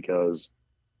gone, because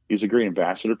he's a great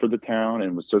ambassador for the town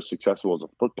and was so successful as a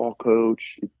football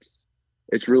coach.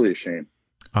 It's really a shame.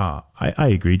 I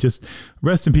agree. Just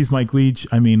rest in peace, Mike Leach.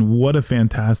 I mean, what a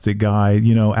fantastic guy.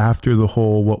 After the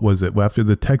whole, after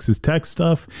the Texas Tech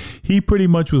stuff, he pretty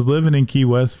much was living in Key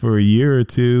West for a year or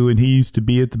two. And he used to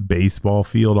be at the baseball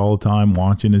field all the time,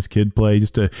 watching his kid play. He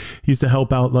used to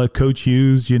help out like Coach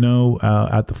Hughes,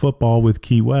 at the football with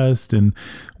Key West. And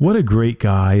what a great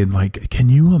guy. And like, can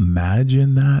you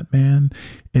imagine that, man?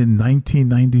 In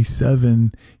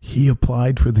 1997, he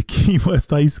applied for the Key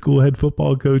West High School head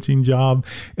football coaching job,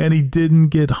 and he didn't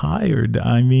get hired.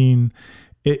 I mean,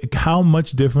 how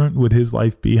much different would his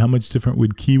life be? How much different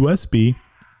would Key West be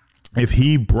if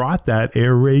he brought that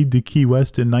air raid to Key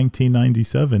West in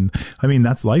 1997? I mean,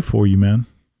 that's life for you, man.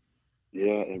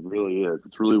 Yeah, it really is.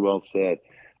 It's really well said.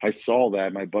 I saw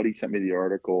that. My buddy sent me the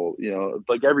article.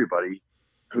 Like everybody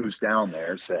who's down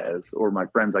there says, or my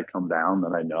friends that come down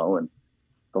that I know, and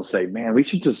they'll say, man, we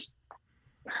should just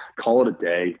call it a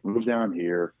day, move down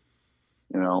here,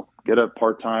 get a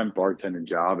part-time bartending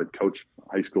job and coach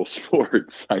high school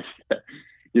sports. I said,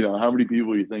 how many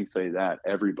people do you think say that?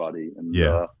 Everybody. And,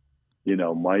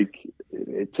 Mike,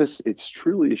 it's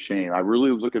truly a shame. I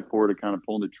really was looking forward to kind of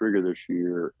pulling the trigger this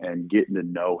year and getting to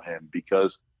know him,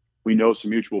 because we know some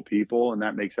mutual people, and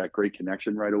that makes that great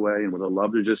connection right away. And would have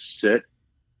loved to just sit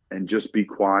and just be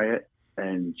quiet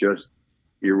and just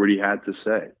hear what he had to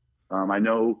say. I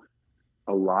know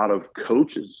a lot of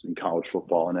coaches in college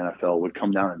football and NFL would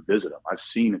come down and visit him. I've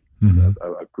seen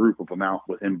a group of them out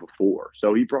with him before.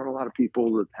 So he brought a lot of people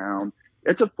to the town.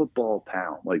 It's a football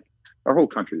town. Like, our whole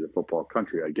country is a football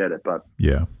country. I get it. But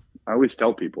I always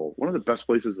tell people, one of the best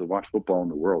places to watch football in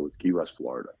the world is Key West,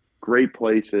 Florida. Great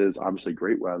places, obviously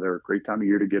great weather, great time of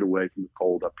year to get away from the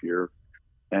cold up here.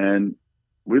 And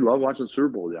we love watching the Super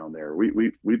Bowl down there.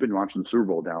 We've been watching the Super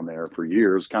Bowl down there for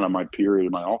years, kind of my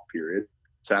off period.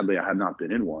 Sadly, I have not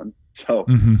been in one. So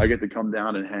I get to come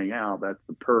down and hang out. That's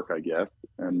the perk, I guess.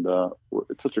 And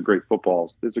it's such a great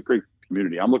it's a great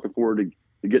community. I'm looking forward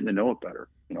to getting to know it better.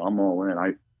 I'm all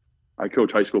in. I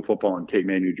coach high school football in Cape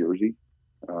May, New Jersey,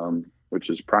 which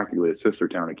is practically a sister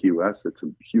town of Key West. It's a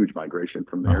huge migration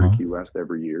from there to Key West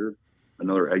every year.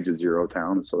 Another exit zero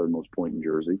town, the southernmost point in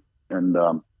Jersey. And,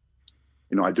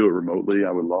 I do it remotely. I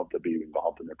would love to be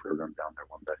involved in their program down there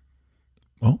one day.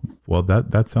 Well,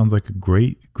 that sounds like a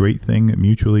great thing,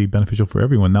 mutually beneficial for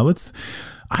everyone. Now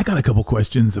I got a couple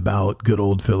questions about good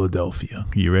old Philadelphia.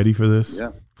 You ready for this?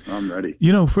 Yeah, I'm ready.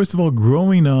 First of all,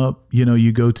 growing up,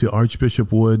 you go to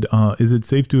Archbishop Wood. Is it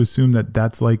safe to assume that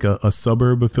that's like a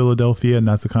suburb of Philadelphia, and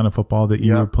that's the kind of football that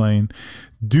you were playing?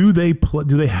 Do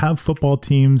they have football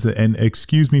teams? And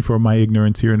excuse me for my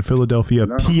ignorance here in Philadelphia.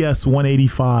 No. PS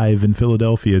 185 in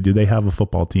Philadelphia. Do they have a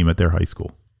football team at their high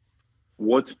school?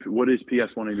 What is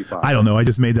PS 185? I don't know. I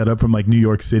just made that up from like New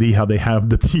York City, how they have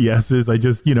the PSs. I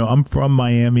just, I'm from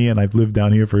Miami and I've lived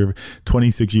down here for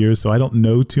 26 years, so I don't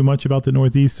know too much about the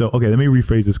Northeast. So, okay, let me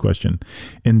rephrase this question.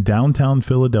 In downtown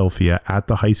Philadelphia at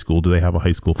the high school, do they have a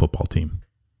high school football team?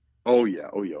 Oh, yeah.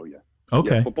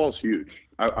 Okay. Yeah, football's huge.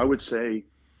 I would say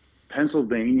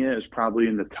Pennsylvania is probably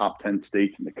in the top 10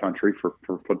 states in the country for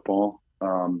football.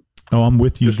 I'm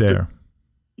with you there.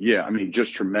 Yeah, I mean,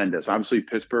 just tremendous. Obviously,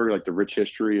 Pittsburgh, like the rich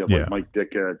history of like Mike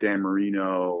Ditka, Dan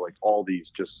Marino, like all these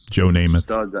just Joe Namath,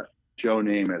 studs. Joe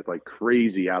Namath, like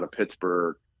crazy out of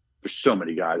Pittsburgh. There's so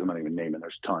many guys I'm not even naming.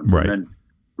 There's tons. Right. And then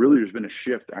really, there's been a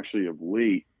shift actually of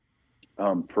late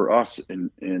for us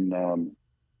in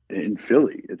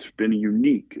Philly. It's been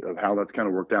unique of how that's kind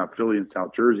of worked out. Philly and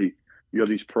South Jersey, you have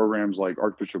these programs like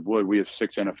Archbishop Wood. We have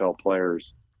 6 NFL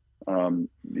players.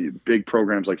 The big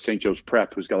programs like St. Joe's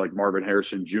Prep, who's got like Marvin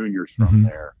Harrison Jr.'s from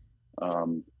there.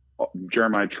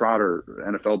 Jeremiah Trotter,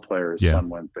 NFL player, his Yeah. son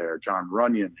went there. John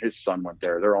Runyon, his son went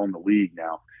there. They're all in the league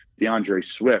now. DeAndre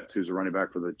Swift, who's a running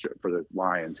back for the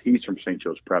Lions, he's from St.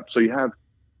 Joe's Prep. So you have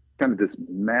kind of this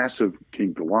massive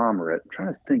conglomerate. I'm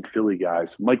trying to think Philly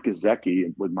guys. Mike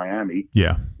Gesicki with Miami.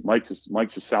 Yeah. Mike's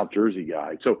a South Jersey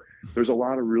guy. So there's a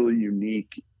lot of really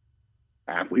unique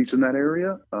athletes in that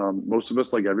area. Most of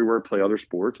us, like everywhere, play other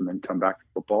sports and then come back to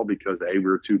football because we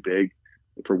were too big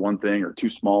for one thing or too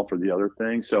small for the other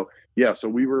thing. So yeah,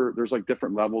 so there's like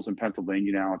different levels in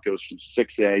Pennsylvania now. It goes from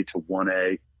 6A to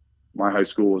 1A. My high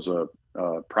school was a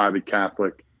private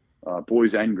Catholic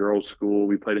boys and girls school.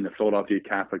 We played in the Philadelphia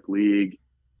Catholic League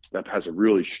that has a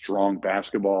really strong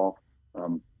basketball,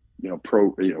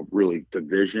 really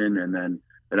division. And then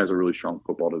it has a really strong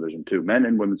football division too. Men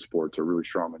and women's sports are really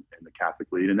strong in the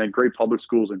Catholic League, and then great public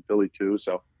schools in Philly too.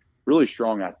 So really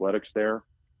strong athletics there.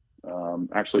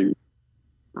 Actually,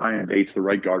 Ryan Bates, the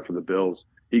right guard for the Bills,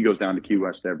 he goes down to Key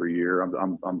West every year.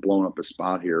 I'm blowing up a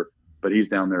spot here, but he's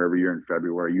down there every year in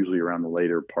February, usually around the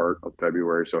later part of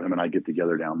February. So him and I get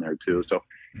together down there too. So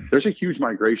there's a huge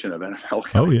migration of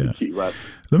NFL guys to Key West.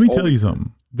 Let me tell you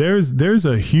something. There's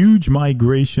a huge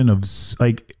migration of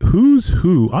like who's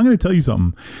who. I'm going to tell you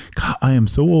something. God, I am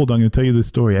so old. I'm going to tell you this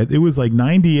story. It was like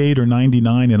 98 or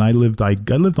 99, and I lived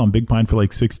on Big Pine for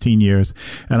like 16 years.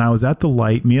 And I was at the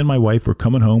light. Me and my wife were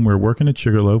coming home. We were working at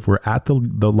Sugarloaf. We're at the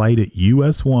light at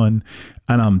US 1.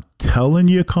 And I'm telling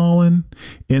you, Colin,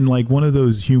 in like one of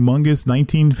those humongous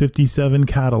 1957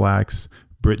 Cadillacs,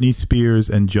 Britney Spears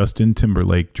and Justin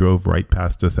Timberlake drove right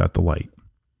past us at the light.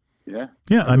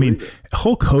 Yeah. I mean,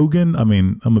 Hulk Hogan,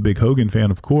 I'm a big Hogan fan,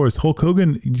 of course. Hulk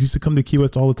Hogan used to come to Key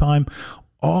West all the time.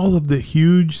 All of the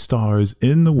huge stars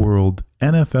in the world,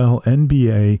 NFL,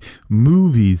 NBA,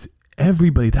 movies,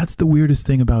 everybody. That's the weirdest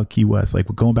thing about Key West. Like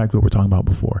going back to what we're talking about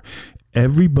before.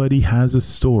 Everybody has a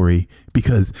story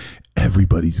because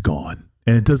everybody's gone.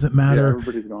 And it doesn't matter. Yeah,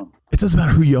 everybody's gone. It doesn't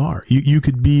matter who you are. You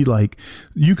could be like,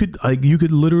 you could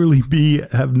literally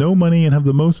have no money and have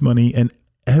the most money, and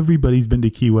everybody's been to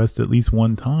Key West at least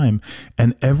one time,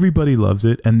 and everybody loves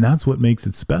it. And that's what makes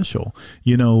it special.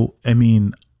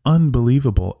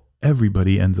 Unbelievable.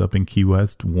 Everybody ends up in Key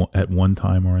West at one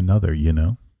time or another,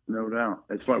 No doubt.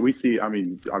 It's fun. We see,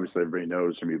 obviously everybody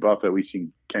knows Jimmy Buffett. We see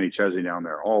Kenny Chesney down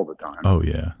there all the time. Oh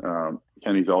yeah.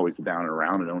 Kenny's always down and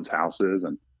around and owns houses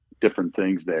and different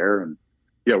things there. And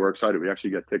yeah, we're excited. We actually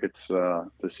got tickets to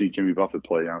see Jimmy Buffett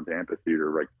play down at the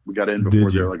amphitheater. Right, we got in before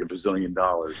they're like $1 bazillion.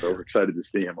 So we're excited to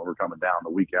see him when we're coming down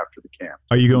the week after the camp.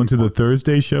 Are you going to the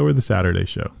Thursday show or the Saturday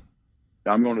show?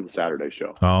 I'm going to the Saturday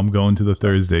show. Oh, I'm going to the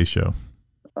Thursday show.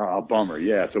 Bummer.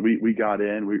 Yeah. So we got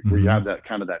in. We have that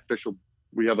kind of that official.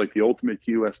 We have like the ultimate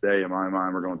QS day in my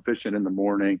mind. We're going fishing in the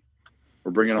morning.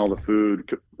 We're bringing all the food,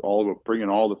 all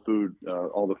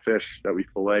the fish that we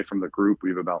fillet from the group.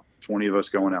 We have about 20 of us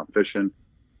going out fishing.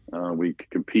 We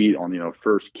compete on,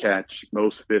 first catch,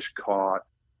 most fish caught,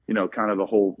 kind of a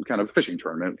whole kind of fishing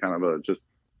tournament, kind of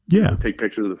take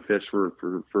pictures of the fish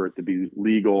for it to be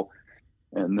legal.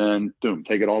 And then boom,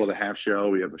 take it all to the half show.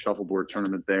 We have a shuffleboard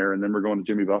tournament there, and then we're going to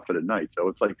Jimmy Buffett at night. So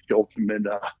it's like the ultimate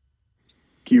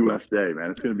Key West day,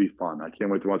 man. It's going to be fun. I can't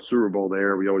wait to watch Super Bowl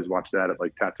there. We always watch that at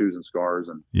like Tattoos and Scars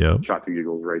and Shots and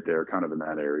Giggles right there, kind of in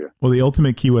that area. Well, the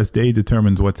ultimate Key West day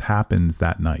determines what happens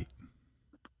that night.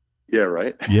 Yeah,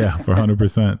 right. Yeah, for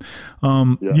 100%.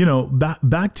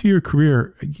 Back to your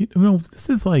career. This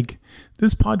is like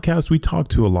this podcast. We talk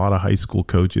to a lot of high school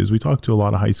coaches. We talk to a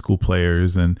lot of high school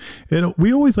players, and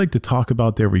we always like to talk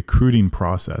about their recruiting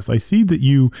process. I see that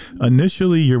you're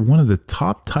one of the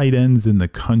top tight ends in the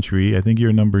country. I think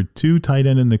you're number 2 tight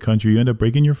end in the country. You end up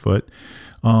breaking your foot.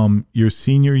 Your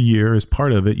senior year, as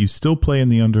part of it, you still play in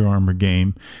the Under Armour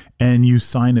game, and you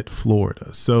sign at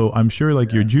Florida. So I'm sure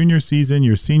your junior season,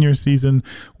 your senior season,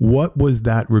 what was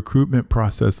that recruitment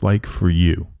process like for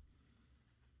you?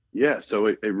 Yeah, so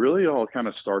it really all kind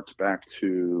of starts back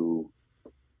to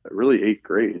really 8th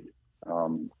grade.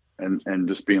 And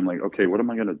just being like, okay, what am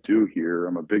I going to do here?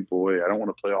 I'm a big boy. I don't want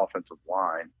to play offensive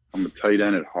line. I'm a tight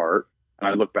end at heart. And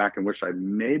I look back and wish I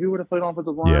maybe would have played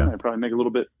offensive line. Yeah. I'd probably make a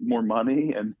little bit more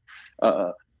money and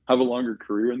have a longer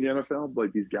career in the NFL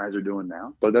like these guys are doing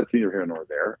now. But that's neither here nor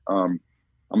there.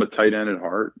 I'm a tight end at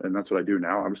heart, and that's what I do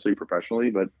now, obviously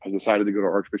professionally. But I decided to go to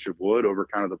Archbishop Wood over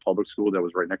kind of the public school that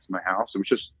was right next to my house. It was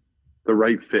just the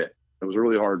right fit. It was a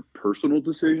really hard personal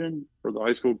decision for the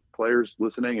high school players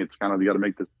listening. It's kind of, you got to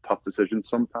make this tough decisions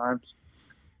sometimes.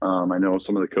 I know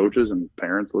some of the coaches and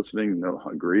parents listening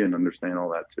agree and understand all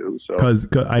that too. So, because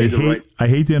I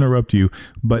hate to interrupt you,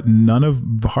 but none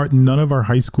of our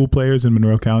high school players in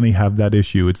Monroe County have that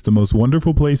issue. It's the most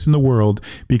wonderful place in the world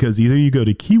because either you go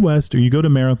to Key West or you go to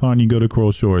Marathon, you go to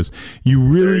Coral Shores. You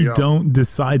really don't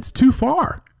decide. It's too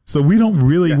far. So we don't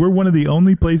really, we're one of the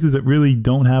only places that really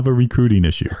don't have a recruiting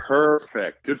issue.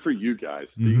 Perfect. Good for you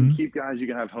guys. Mm-hmm. You can keep guys, you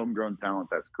can have homegrown talent.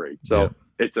 That's great. So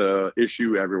it's a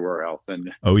issue everywhere else.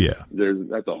 And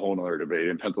that's a whole nother debate.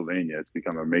 In Pennsylvania, it's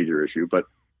become a major issue. But,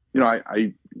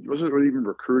 I wasn't really even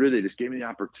recruited. They just gave me the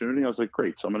opportunity. I was like,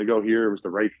 great. So I'm going to go here. It was the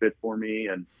right fit for me.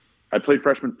 And I played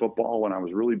freshman football when I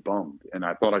was really bummed. And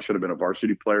I thought I should have been a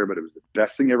varsity player, but it was the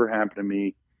best thing ever happened to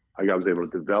me. I was able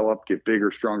to develop, get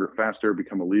bigger, stronger, faster,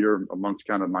 become a leader amongst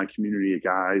kind of my community of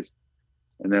guys.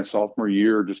 And then sophomore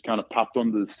year, just kind of popped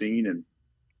onto the scene and,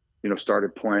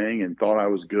 started playing and thought I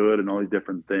was good and all these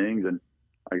different things. And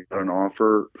I got an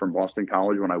offer from Boston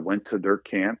College when I went to their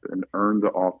camp and earned the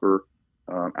offer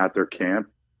at their camp.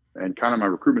 And kind of my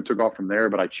recruitment took off from there,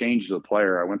 but I changed as a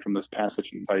player. I went from this pass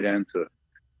catching tight end to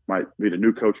we had a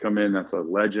new coach come in that's a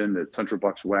legend at Central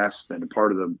Bucks West and a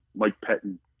part of the Mike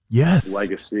Pettin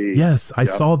legacy. Yes, I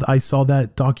saw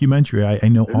that documentary. I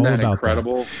know all about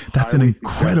incredible? That. That's an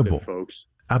incredible, folks.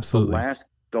 Absolutely.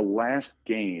 The last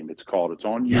game, it's called. It's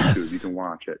on YouTube. You can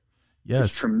watch it. Yes,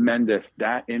 it's tremendous.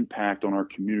 That impact on our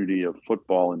community of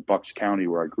football in Bucks County,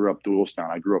 where I grew up, Doylestown.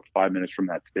 I grew up 5 minutes from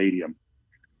that stadium.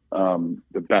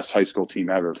 The best high school team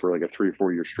ever for like a 3 or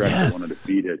 4 year stretch. They won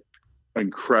undefeated.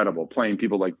 Incredible. Playing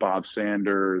people like Bob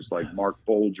Sanders, like Mark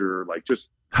Bolger, like just.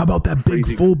 How about that big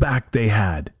fullback they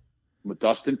had? With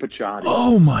Dustin Pachotti.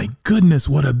 Oh my goodness,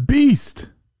 what a beast.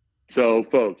 So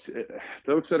folks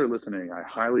that are listening, I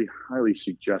highly, highly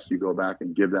suggest you go back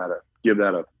and give that a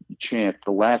chance.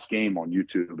 The last game on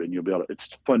YouTube, and you'll be able to,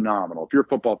 it's phenomenal. If you're a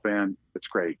football fan, it's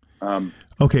great.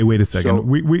 Okay, wait a second. So no.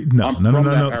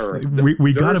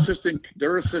 We got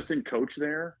their assistant coach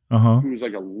there, who was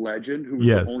like a legend, who was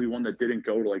the only one that didn't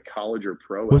go to like college or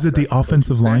pro. Was it the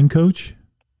offensive line coach?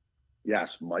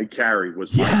 Yes, Mike Carey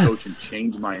was my coach and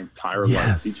changed my entire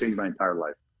life. He changed my entire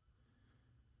life.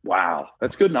 Wow,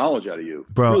 that's good knowledge out of you,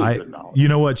 bro. Really you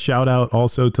know what? Shout out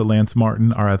also to Lance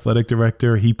Martin, our athletic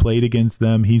director. He played against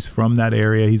them. He's from that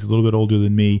area. He's a little bit older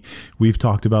than me. We've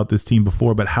talked about this team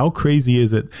before, but how crazy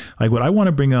is it? Like, what I want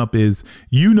to bring up is,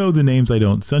 the names I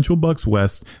don't. Central Bucks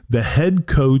West. The head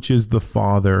coach is the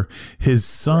father. His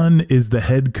son is the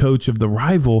head coach of the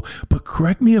rival. But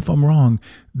correct me if I'm wrong.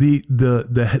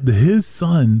 His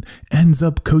son ends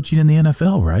up coaching in the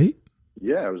NFL, right?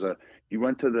 Yeah, he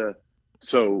went to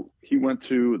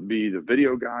be the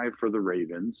video guy for the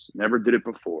Ravens. Never did it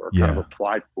before. Kind of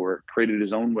applied for it. Created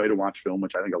his own way to watch film,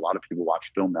 which I think a lot of people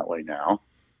watch film that way now.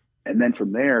 And then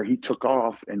from there, he took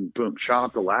off and boom, shot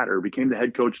up the ladder. Became the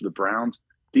head coach of the Browns,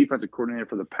 defensive coordinator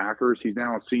for the Packers. He's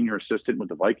now a senior assistant with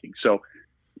the Vikings. So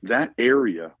that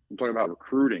area, I'm talking about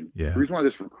recruiting. The reason why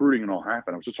this recruiting and all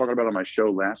happened, I was just talking about on my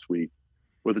show last week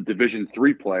with a Division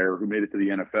III player who made it to the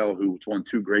NFL, who won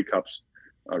 2 Grey Cups.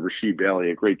 Rasheed Bailey,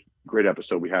 a great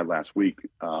episode we had last week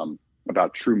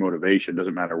about true motivation.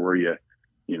 Doesn't matter where look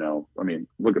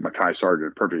at Mekhi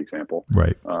Sargent, perfect example.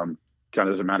 Right. Kind of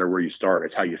doesn't matter where you start.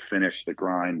 It's how you finish, the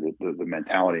grind, the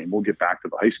mentality. And we'll get back to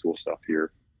the high school stuff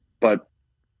here. But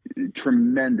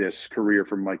tremendous career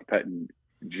from Mike Pettin,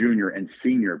 junior and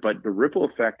senior. But the ripple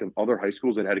effect of other high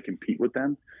schools that had to compete with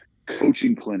them,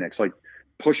 coaching clinics, like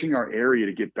pushing our area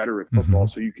to get better at football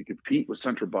so you could compete with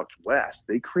Central Bucks West.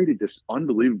 They created this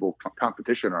unbelievable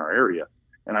competition in our area.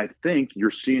 And I think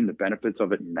you're seeing the benefits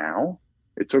of it now.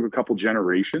 It took a couple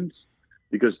generations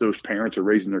because those parents are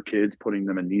raising their kids, putting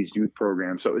them in these youth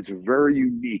programs. So it's very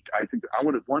unique. I think I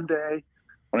want to one day,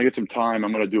 when I get some time,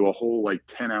 I'm going to do a whole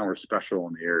 10-hour special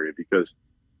in the area because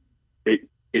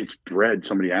it's bred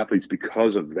so many athletes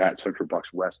because of that Central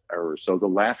Bucks West era. So the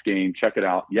last game, check it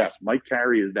out. Yes, Mike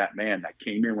Carey is that man that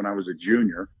came in when I was a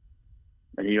junior,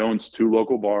 and he owns 2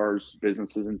 local bars,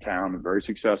 businesses in town, and very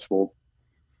successful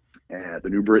at the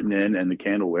New Britain Inn and the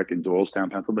Candlewick in Doylestown,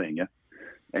 Pennsylvania.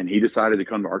 And he decided to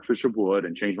come to Archbishop Wood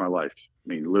and change my life.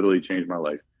 I mean, literally changed my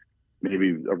life.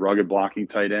 Maybe a rugged blocking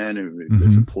tight end who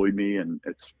it's employed me, and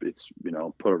it's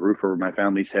put a roof over my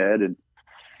family's head.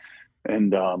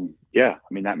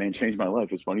 That man changed my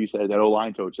life. It's funny you said that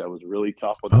O-line coach that was really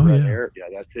tough with the red hair. Yeah,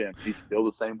 that's him. He's still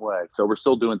the same way. So we're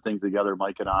still doing things together,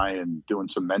 Mike and I, and doing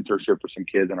some mentorship for some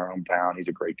kids in our hometown. He's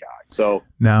a great guy. So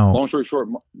now, long story short,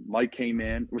 Mike came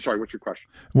in. Sorry, what's your question?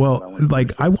 Well,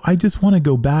 I just want to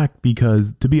go back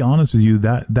because, to be honest with you,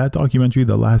 that documentary,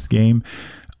 The Last Game,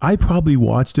 I probably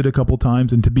watched it a couple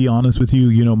times, and to be honest with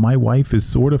you, my wife is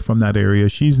sort of from that area.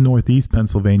 She's Northeast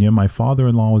Pennsylvania. My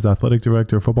father-in-law was athletic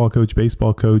director, football coach,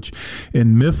 baseball coach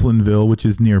in Mifflinville, which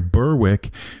is near Berwick.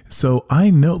 So I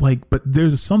know, but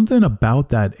there's something about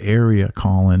that area,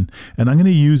 Colin, and I'm going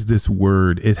to use this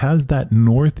word. It has that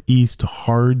Northeast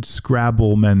hard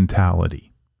scrabble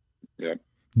mentality. Yeah.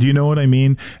 Do you know what I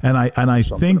mean? And I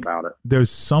think there's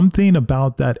something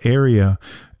about that area,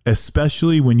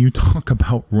 especially when you talk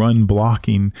about run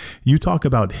blocking, you talk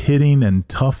about hitting and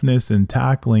toughness and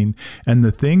tackling and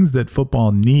the things that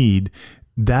football need.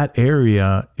 That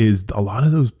area is, a lot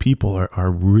of those people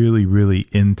are really, really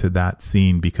into that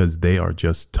scene because they are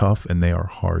just tough and they are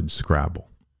hard scrabble.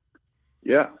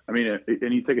 Yeah. I mean,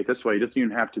 and you take it this way, it doesn't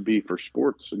even have to be for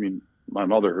sports. I mean, my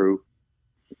mother, who,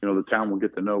 the town will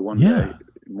get to know one day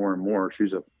more and more,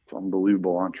 she's an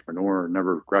unbelievable entrepreneur,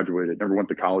 never graduated, never went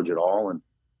to college at all. And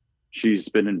she's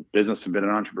been in business and been an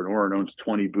entrepreneur and owns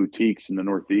 20 boutiques in the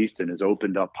Northeast and has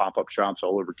opened up pop-up shops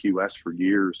all over Key West for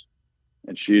years.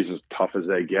 And she's as tough as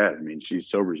they get. I mean, she's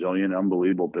so resilient,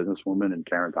 unbelievable businesswoman, and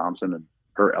Karen Thompson and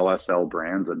her LSL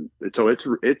brands. And it's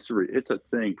a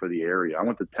thing for the area. I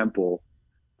went to Temple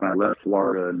when I left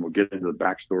Florida, and we'll get into the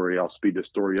backstory. I'll speed the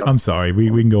story up. I'm sorry. We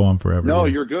can go on forever. No,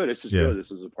 you're good. This is good. This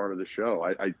is a part of the show.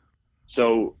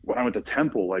 So when I went to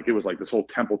Temple, it was like this whole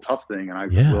Temple tough thing. And I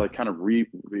really kind of it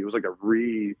was like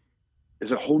it's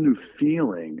a whole new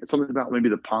feeling. It's something about maybe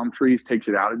the palm trees takes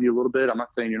it out of you a little bit. I'm not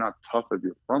saying you're not tough if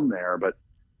you're from there, but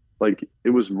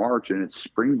it was March and it's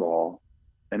spring ball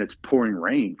and it's pouring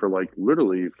rain for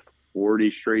literally 40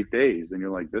 straight days. And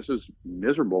you're like, this is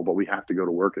miserable, but we have to go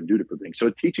to work and do different things. So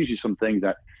it teaches you some things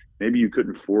that maybe you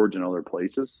couldn't forge in other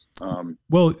places.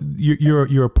 Well,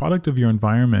 you're a product of your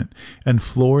environment, and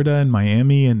Florida and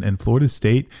Miami and Florida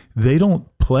State, they don't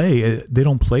play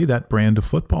that brand of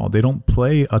football. They don't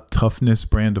play a toughness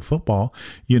brand of football.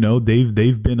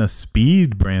 They've been a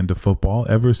speed brand of football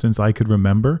ever since I could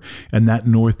remember. And that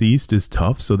Northeast is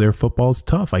tough. So their football's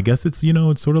tough. I guess it's,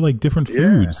 it's sort of like different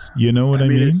foods. You know what I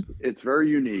mean? It's very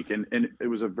unique. And it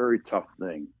was a very tough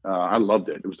thing. I loved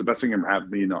it. It was the best thing ever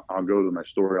happened to me. I'll go to my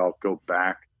story. I'll go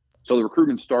back. So the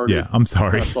recruitment started. Yeah, I'm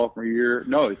sorry. Sophomore year.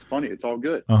 No, it's funny. It's all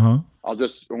good. Uh-huh. I want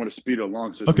to speed it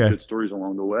along. So some good stories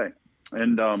along the way.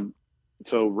 And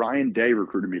so Ryan Day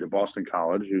recruited me to Boston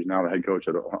College, who's now the head coach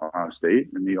at Ohio State,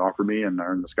 and he offered me and I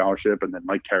earned the scholarship. And then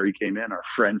Mike Carey came in, our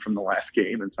friend from the last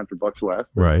game in Central Bucks West.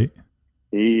 Right.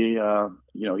 He,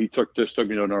 he took me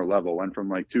to another level. Went from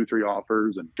 2-3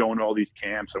 offers and going to all these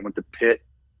camps. I went to Pitt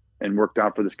and worked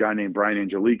out for this guy named Brian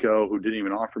Angelico, who didn't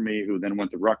even offer me, who then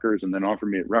went to Rutgers and then offered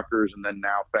me at Rutgers. And then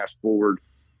now fast forward,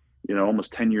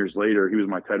 almost 10 years later, he was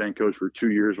my tight end coach for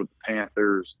 2 years with the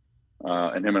Panthers.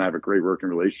 And him and I have a great working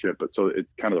relationship, but so it's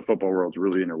kind of the football world's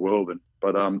really interwoven.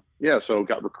 But so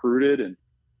got recruited and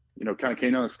kind of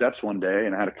came down the steps one day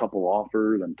and I had a couple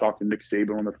offers and talked to Nick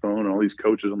Saban on the phone and all these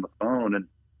coaches on the phone, and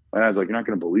I was like, "You're not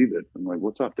going to believe it." I'm like,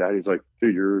 "What's up, Dad?" He's like,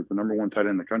 "Dude, you're the number one tight end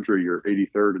in the country. You're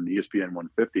 83rd in the ESPN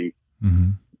 150."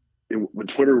 Mm-hmm. When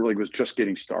Twitter was just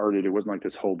getting started, it wasn't like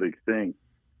this whole big thing.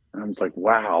 And I was like,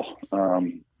 "Wow!"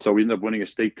 So we ended up winning a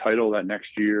state title that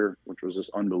next year, which was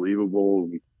just unbelievable.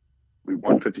 We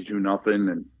won 52-0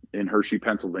 and in Hershey,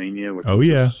 Pennsylvania. Which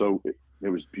so it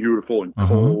was beautiful and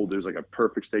cold. It was like a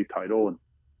perfect state title, and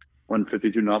won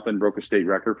 52-0, broke a state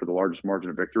record for the largest margin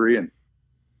of victory, and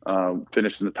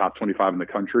finished in the top 25 in the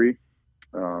country.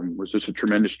 Was just a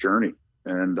tremendous journey,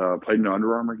 and played in an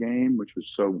Under Armour game, which was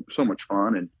so much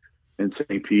fun, and in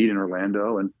St. Pete in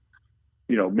Orlando, and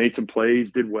made some plays,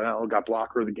 did well, got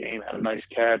blocker of the game, had a nice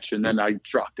catch, and then I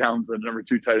dropped down to the number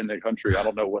 2 tight end in the country. I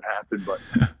don't know what happened, but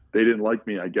they didn't like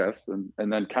me, I guess. And then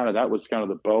that was kind of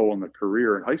the bow on the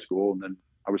career in high school. And then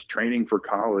I was training for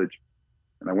college,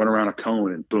 and I went around a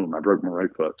cone, and boom, I broke my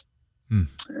right foot. And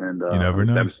you never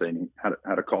know. Devastating.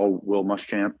 Had to call Will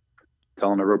Muschamp,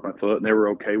 tell him I broke my foot, and they were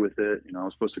okay with it. I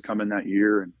was supposed to come in that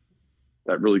year, and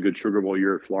that really good Sugar Bowl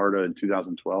year at Florida in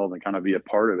 2012, and kind of be a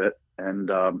part of it.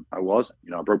 And I wasn't.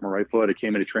 I broke my right foot. I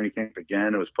came into training camp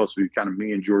again. It was supposed to be kind of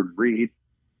me and Jordan Reed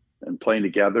and playing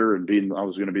together, and I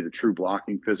was going to be the true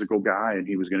blocking physical guy, and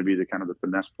he was going to be the kind of the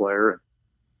finesse player.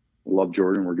 I love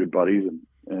Jordan. We're good buddies.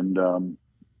 And kind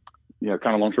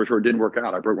of long story short, it didn't work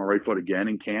out. I broke my right foot again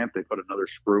in camp. They put another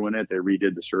screw in it. They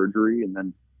redid the surgery, and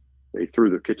then they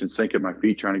threw the kitchen sink at my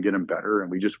feet trying to get them better.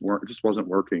 And it just wasn't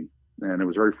working. And it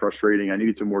was very frustrating. I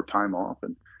needed some more time off,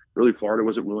 and really Florida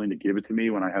wasn't willing to give it to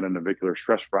me when I had a navicular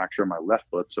stress fracture on my left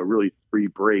foot. So really 3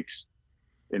 breaks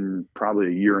in probably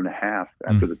a year and a half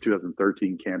after the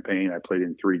 2013 campaign. I played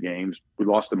in 3 games. We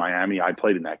lost to Miami. I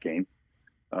played in that game.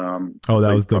 That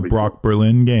was the Brock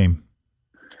Berlin game.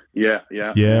 Yeah.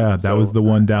 Yeah, that was the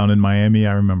one down in Miami.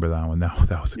 I remember that one. That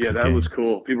was a good that game. was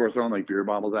cool. People were throwing like beer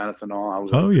bottles at us and all. I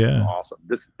was like, Oh, this yeah. is awesome.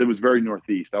 It was very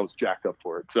Northeast. I was jacked up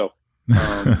for it. So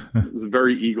it was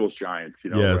very Eagles Giants,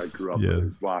 where I grew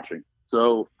up watching.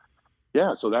 So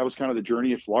so that was kind of the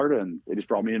journey at Florida, and they just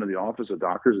brought me into the office of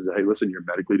doctors and said, "Hey, listen, you're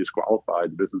medically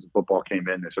disqualified." The business of football came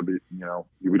in. They said,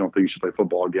 we don't think you should play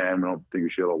football again. We don't think you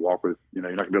should be able to walk with, you're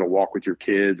not gonna be able to walk with your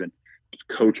kids and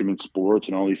coach them in sports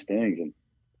and all these things. And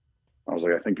I was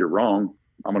like, I think you're wrong.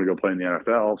 I'm going to go play in the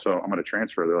NFL. So I'm going to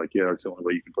transfer. They're like, yeah, that's the only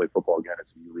way you can play football again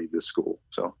is if you leave this school.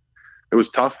 So it was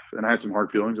tough. And I had some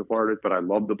hard feelings about it, but I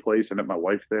loved the place. I met my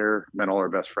wife there, met all our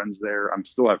best friends there. I'm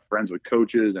still have friends with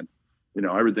coaches, and,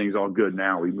 everything's all good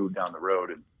now. We moved down the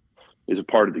road and is a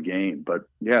part of the game. But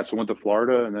so I went to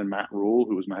Florida, and then Matt Rule,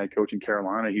 who was my head coach in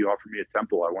Carolina, he offered me a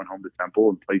Temple. I went home to Temple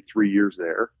and played 3 years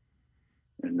there.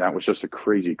 And that was just a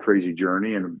crazy, crazy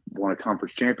journey, and won a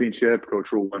conference championship.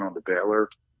 Coach Rule went on to Baylor.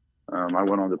 I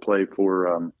went on to play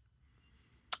for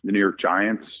the New York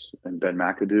Giants and Ben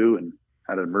McAdoo, and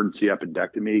had an emergency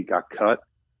appendectomy, got cut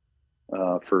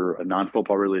for a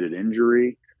non-football related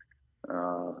injury.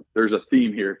 There's a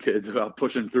theme here, kids, about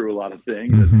pushing through a lot of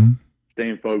things and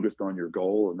staying focused on your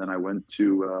goal. And then I went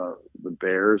to the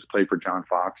Bears, played for John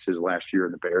Fox his last year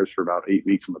in the Bears for about 8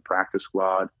 weeks on the practice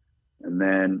squad. And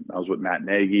then I was with Matt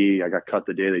Nagy. I got cut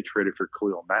the day they traded for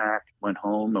Khalil Mack, went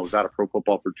home. I was out of pro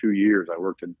football for 2 years. I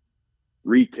worked in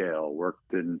retail,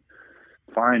 worked in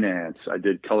finance. I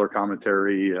did color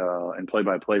commentary and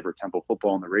play-by-play for Temple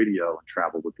football on the radio, and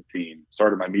traveled with the team.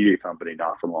 Started my media company,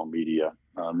 Not For Long Media.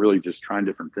 Really just trying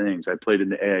different things. I played in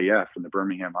the AAF in the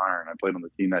Birmingham Iron. I played on the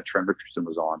team that Trent Richardson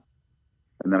was on.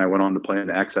 And then I went on to play in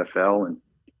the XFL and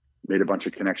made a bunch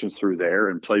of connections through there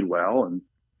and played well. And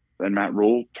then Matt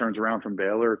Rule turns around from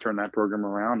Baylor, turned that program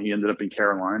around. He ended up in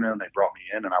Carolina, and they brought me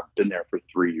in, and I've been there for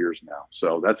 3 years now.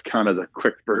 So that's kind of the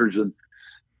quick version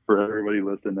for everybody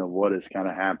listening of what has kind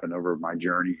of happened over my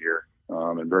journey here.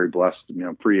 And very blessed,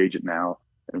 free agent now,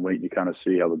 and waiting to kind of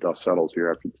see how the dust settles here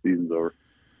after the season's over.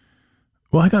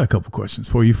 Well, I got a couple questions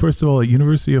for you. First of all, at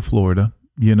University of Florida,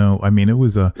 it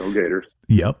was Go Gators.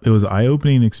 Yep. It was an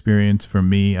eye-opening experience for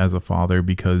me as a father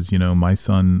because, my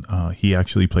son, he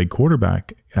actually played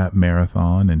quarterback at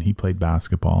Marathon, and he played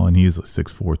basketball, and he is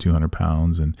 6'4", 200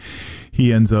 pounds. And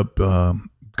he ends up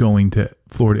going to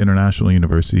Florida International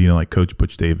University, like Coach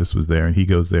Butch Davis was there, and he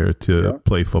goes there to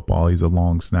play football. He's a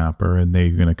long snapper, and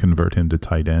they're going to convert him to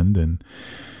tight end. And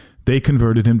they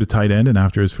converted him to tight end. And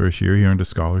after his first year, he earned a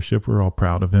scholarship. We're all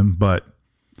proud of him. But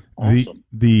awesome.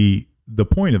 the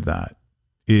point of that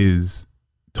is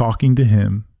talking to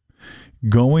him,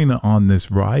 going on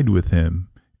this ride with him,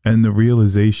 and the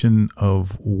realization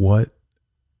of what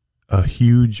a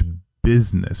huge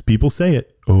business. People say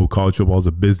it, college football is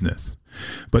a business.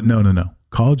 But no.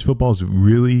 College football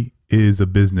really is a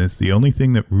business. The only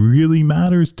thing that really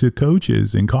matters to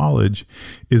coaches in college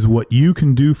is what you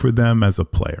can do for them as a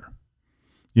player.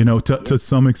 To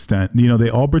some extent, they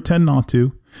all pretend not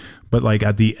to. But like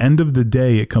at the end of the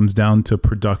day, it comes down to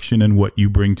production and what you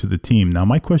bring to the team. Now,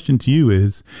 my question to you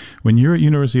is, when you're at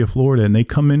University of Florida and they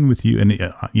come in with you, and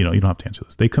you don't have to answer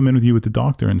this, they come in with you with the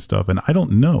doctor and stuff, and I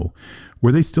don't know,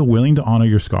 were they still willing to honor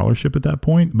your scholarship at that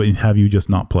point, but have you just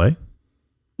not play?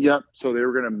 Yep. So they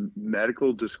were going to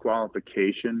medical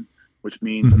disqualification, which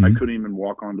means I couldn't even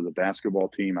walk onto the basketball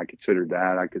team. I considered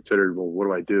that. I considered, well, what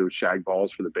do I do? Shag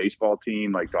balls for the baseball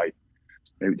team? Like, do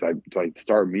I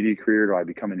start a media career? Do I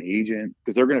become an agent?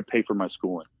 Because they're going to pay for my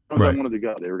schooling. As I wanted to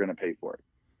go, they were going to pay for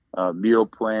it. Meal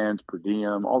plans, per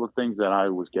diem, all the things that I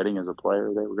was getting as a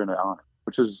player, they were going to honor,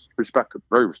 which is respectful,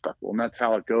 very respectful. And that's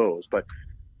how it goes. But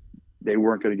they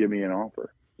weren't going to give me an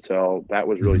offer. So that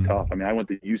was really tough. I mean, I went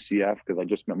to UCF because I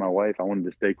just met my wife. I wanted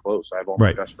to stay close. I have all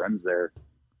my best friends there.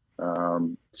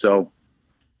 But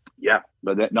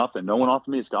nothing. No one offered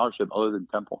me a scholarship other than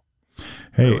Temple.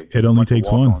 Hey, really. It only takes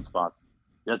one. Spots.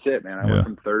 That's it, man. I went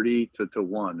from 30 to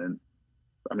 1. And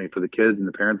I mean, for the kids and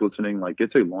the parents listening, like,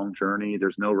 it's a long journey.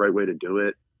 There's no right way to do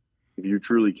it. If you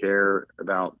truly care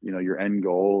about, your end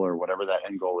goal or whatever that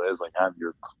end goal is, like, have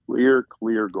your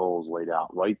clear goals laid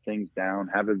out, write things down,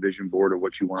 have a vision board of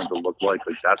what you want it to look like.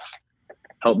 Like, that's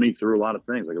helped me through a lot of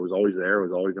things. Like, it was always there. It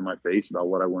was always in my face about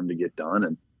what I wanted to get done.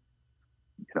 And,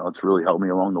 it's really helped me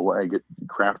along the way,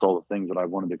 craft all the things that I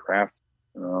wanted to craft,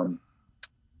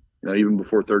 even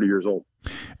before 30 years old.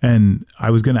 And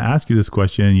I was going to ask you this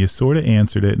question, and you sort of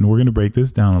answered it, and we're going to break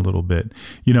this down a little bit.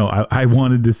 I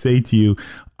wanted to say to you,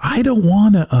 I don't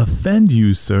want to offend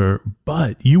you, sir,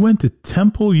 but you went to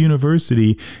Temple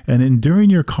University, and during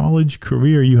your college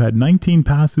career, you had 19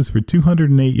 passes for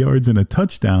 208 yards and a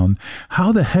touchdown.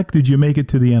 How the heck did you make it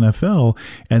to the NFL?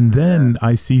 And then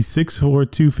I see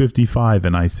 6'4", 255,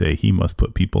 and I say he must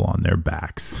put people on their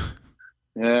backs.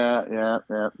 Yeah.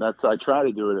 I try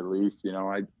to do it at least.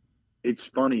 It's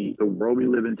funny. The world we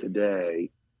live in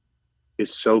today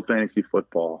is so fantasy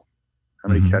football. How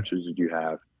many catches did you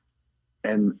have?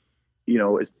 And,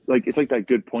 it's like that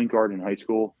good point guard in high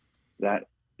school that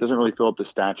doesn't really fill up the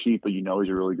stat sheet, but he's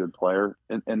a really good player.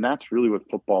 And that's really what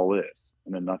football is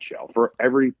in a nutshell. For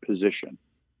every position,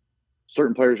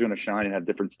 certain players are going to shine and have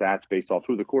different stats based off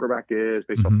who the quarterback is,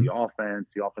 based off the offense,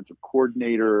 the offensive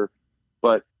coordinator.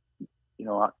 But,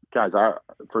 guys,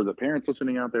 for the parents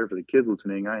listening out there, for the kids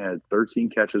listening, I had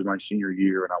 13 catches my senior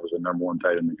year, and I was the number one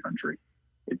tight end in the country.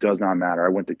 It does not matter. I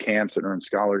went to camps and earned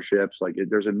scholarships.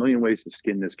 There's a million ways to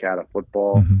skin this cat of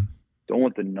football. Don't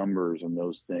let the numbers and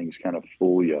those things kind of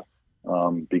fool you,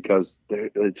 because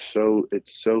it's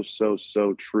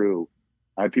so true.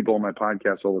 I have people on my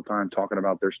podcast all the time talking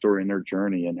about their story and their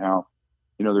journey and how,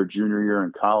 their junior year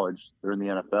in college, they're in the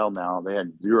NFL now. They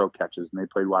had 0 catches and they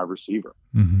played wide receiver.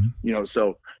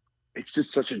 So it's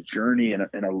just such a journey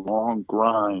and a long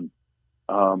grind.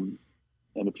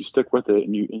 And if you stick with it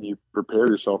and you prepare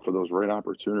yourself for those right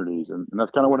opportunities, and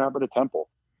that's kind of what happened at Temple.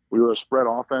 We were a spread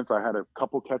offense. I had a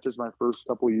couple catches my first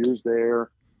couple years there.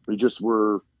 We just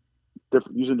were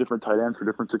using different tight ends for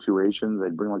different situations.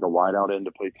 They'd bring a wide out in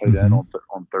to play tight end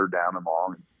on third down and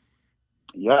long.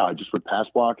 Yeah, I just would pass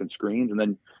block and screens, and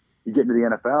then you get into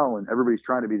the NFL and everybody's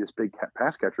trying to be this big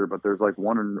pass catcher, but there's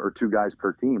 1 or 2 guys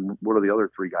per team. What are the other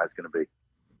 3 guys going to be?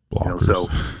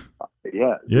 Blockers.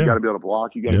 You got to be able to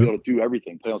block. You got to be able to do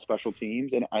everything, play on special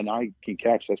teams. And I can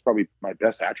catch. That's probably my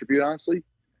best attribute, honestly,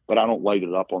 but I don't light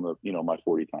it up on my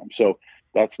 40 times. So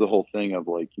that's the whole thing of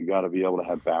you got to be able to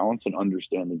have balance and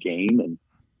understand the game. And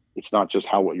it's not just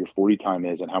what your 40 time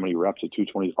is and how many reps at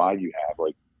 225 you have.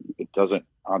 It doesn't,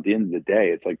 at the end of the day,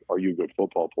 it's are you a good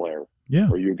football player? Yeah.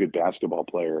 Are you a good basketball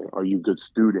player? Are you a good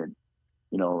student?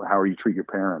 How are you treat your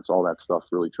parents? All that stuff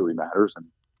really, truly matters. And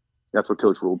that's what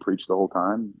Coach Rule preached the whole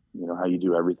time. How you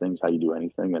do everything is how you do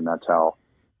anything. And that's how,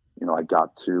 I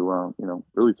got to,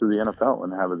 really through the NFL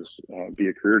and have this be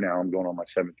a career now. I'm going on my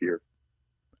 7th year.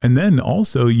 And then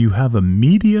also you have a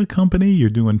media company. You're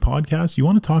doing podcasts. You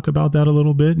want to talk about that a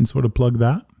little bit and sort of plug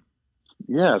that?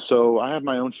 Yeah. So I have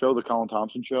my own show, the Colin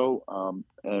Thompson Show.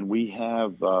 And we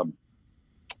have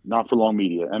Not For Long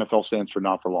Media. NFL stands for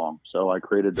Not For Long. So I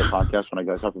created the podcast when I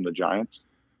got up from the Giants.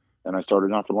 And I started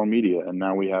Not For Long Media, and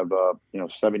now we have,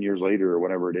 7 years later or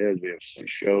whatever it is, we have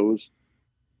 6 shows.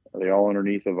 They all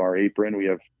underneath of our apron. We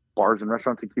have bars and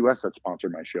restaurants in Key West that sponsor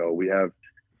my show. We have,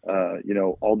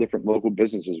 all different local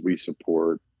businesses we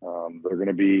support. They're going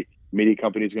to be media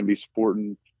companies going to be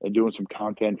supporting and doing some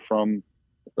content from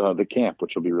the camp,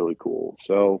 which will be really cool.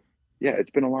 So yeah,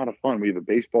 it's been a lot of fun. We have a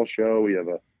baseball show. We have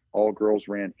a all girls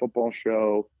ran football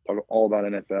show, talk all about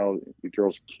NFL. The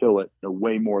girls kill it. They're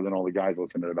way more than all the guys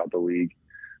listening about the league.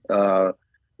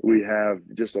 We have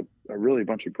just a really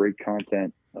bunch of great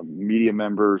content, media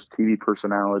members, TV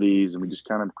personalities, and we just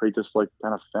kind of create this kind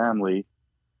of family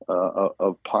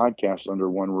of podcasts under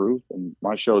one roof. And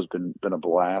my show has been a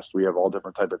blast. We have all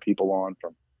different type of people on,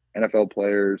 from NFL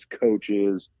players,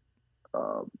 coaches,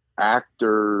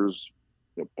 actors,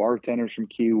 bartenders from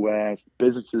Key West,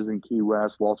 businesses in Key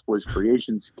West. Lost Boys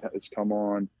Creations has come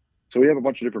on. So we have a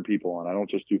bunch of different people on. I don't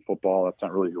just do football. That's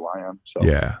not really who I am. So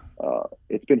yeah,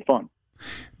 it's been fun.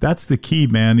 That's the key,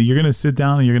 man. You're going to sit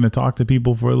down and you're going to talk to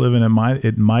people for a living.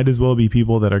 It might as well be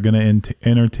people that are going to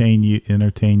entertain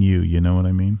you. You know what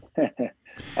I mean?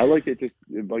 I like it, just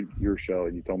like your show.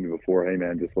 And you told me before, hey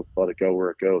man, just let's let it go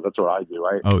where it goes. That's what I do.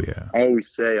 I always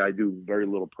say I do very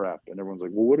little prep, and everyone's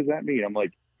like, well, what does that mean? I'm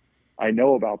like, I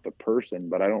know about the person,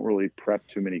 but I don't really prep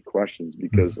too many questions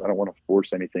because I don't want to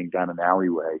force anything down an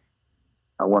alleyway.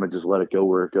 I want to just let it go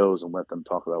where it goes and let them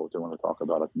talk about what they want to talk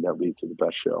about. I think that leads to the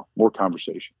best show. More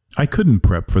conversation. I couldn't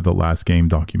prep for the Last Game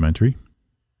documentary.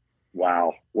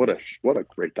 Wow. What a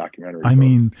great documentary. I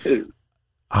mean,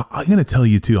 I'm going to tell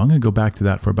you too, I'm going to go back to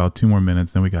that for about 2 more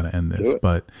minutes. Then we got to end this.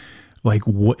 But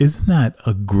isn't that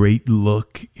a great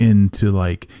look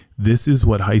into this is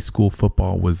what high school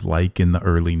football was like in the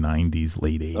early 90s,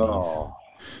 late 80s. Oh.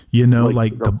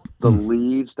 The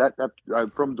leaves that I'm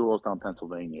from Doylestown,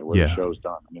 Pennsylvania, where the show's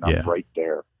done. I mean, I'm right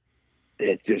there.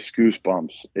 It's just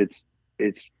goosebumps.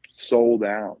 It's sold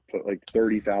out for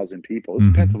 30,000 people.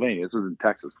 It's Pennsylvania. This isn't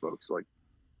Texas, folks.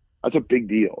 That's a big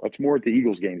deal. That's more at the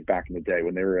Eagles games back in the day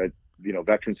when they were at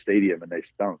Veterans Stadium and they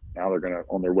stunk. Now they're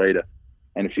on their way to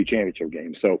NFC Championship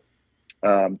game. So,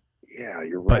 yeah,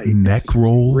 you're But right. neck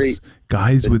rolls,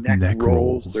 guys with neck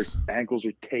rolls. Their ankles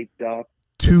are taped up.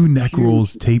 2 neck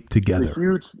rolls taped together.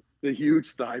 The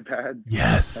huge thigh pads.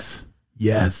 Yes.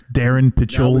 Yes. Darren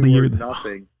Piccoli or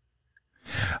nothing.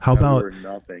 How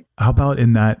about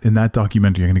in that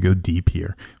documentary? I'm going to go deep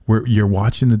here. Where you're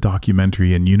watching the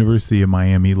documentary, and University of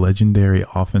Miami legendary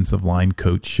offensive line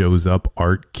coach shows up,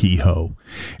 Art Kehoe,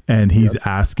 and he's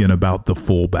asking about the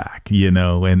fullback,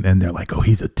 and they're like, oh,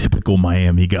 he's a typical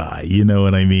Miami guy, you know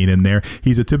what I mean? And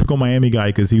he's a typical Miami guy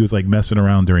because he was like messing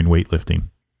around during weightlifting.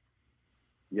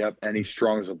 Yep, and he's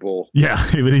strong as a bull. Yeah,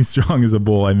 but he's strong as a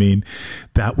bull. I mean,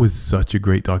 that was such a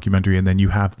great documentary. And then you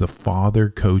have the father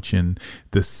coaching,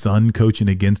 the son coaching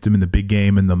against him in the big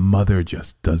game, and the mother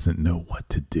just doesn't know what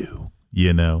to do,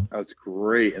 That's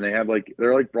great. And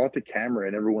they're brought the camera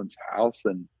in everyone's house,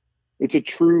 and it's a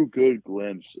true good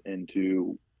glimpse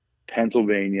into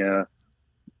Pennsylvania,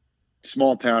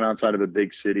 small town outside of a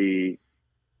big city,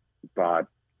 but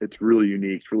it's really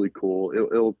unique. It's really cool.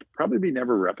 It'll probably be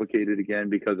never replicated again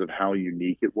because of how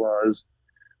unique it was.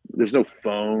 There's no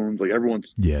phones. Like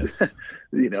everyone's, yes,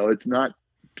 it's not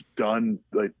done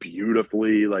like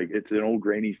beautifully. Like it's an old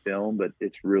grainy film, but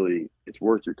it's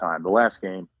worth your time. The last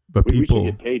game, but we should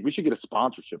get paid. We should get a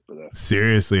sponsorship for this.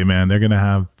 Seriously, man, they're gonna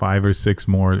have 5 or 6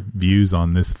 more views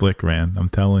on this flick, man. I'm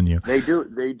telling you. They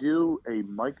do a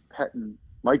Mike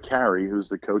Carey, who's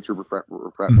the coach of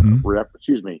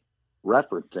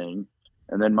referencing,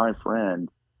 and then my friend,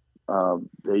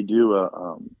 they do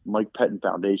a Mike Pettin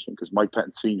Foundation because Mike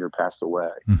Pettin Sr. passed away,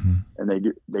 and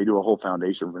they do a whole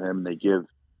foundation for him. And they give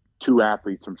 2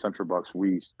 athletes from Central Bucks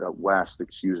West,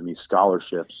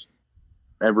 scholarships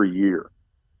every year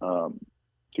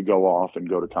to go off and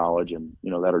go to college, and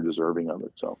that are deserving of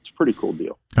it. So it's a pretty cool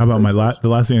deal. How about the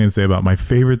last thing I'm going to say about my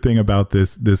favorite thing about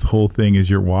this whole thing is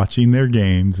you're watching their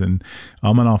games, and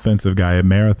I'm an offensive guy. At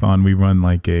Marathon, we run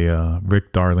like a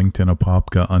Rick Darlington,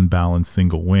 Apopka, unbalanced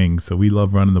single wing. So we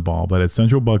love running the ball. But at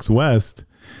Central Bucks West,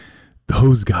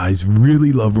 those guys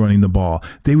really love running the ball.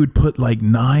 They would put like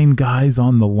 9 guys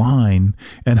on the line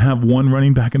and have 1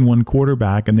 running back and 1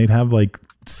 quarterback, and they'd have like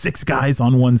 6 guys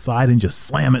on one side and just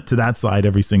slam it to that side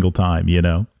every single time,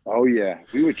 Oh yeah,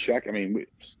 we would check. I mean,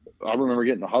 I remember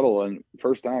getting the huddle and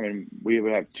first time, and we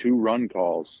would have 2 run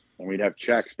calls, and we'd have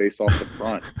checks based off the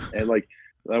front, and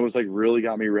that was really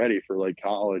got me ready for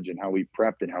college and how we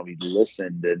prepped and how we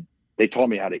listened, and they taught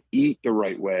me how to eat the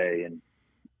right way. And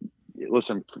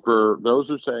listen, for those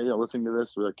who say listening to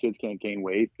this, their kids can't gain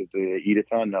weight because they eat a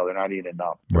ton. No, they're not eating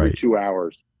enough. Right.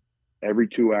 Every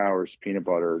 2 hours, peanut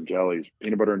butter and jellies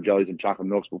and chocolate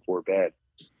milks before bed.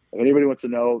 If anybody wants to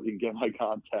know, you can get my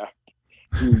contact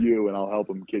through you, and I'll help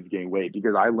them kids gain weight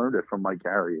because I learned it from Mike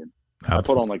Carey. And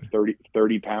absolutely. I put on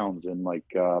 30 pounds in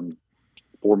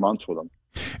 4 months with them.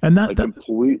 And that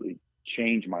completely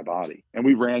changed my body. And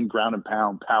we ran ground and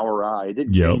pound, power eye. It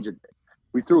didn't change it.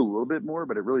 We threw a little bit more,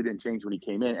 but it really didn't change when he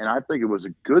came in. And I think it was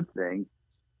a good thing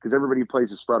because everybody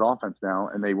plays a spread offense now,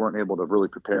 and they weren't able to really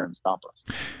prepare and stop us.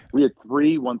 We had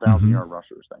 3 1,000-yard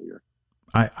rushers that year.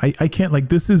 I can't,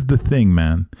 this is the thing,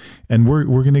 man. And we're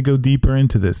going to go deeper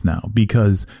into this now,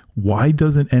 because why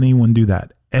doesn't anyone do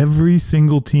that? Every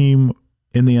single team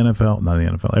in the NFL, not the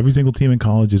NFL, every single team in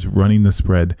college is running the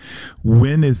spread.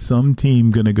 When is some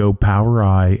team going to go power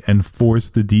eye and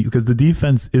force because the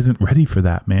defense isn't ready for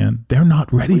that, man. They're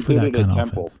not ready for that kind of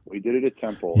offense. We did it at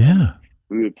Temple. Yeah.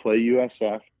 We would play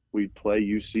USF. We'd play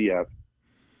UCF.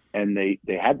 And they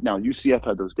had, now UCF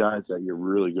had those guys that you're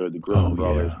really good, the Griffin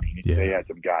brothers. Yeah. They had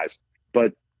some guys.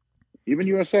 But even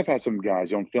USF had some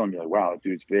guys on film. You're like, wow, that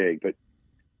dude's big. But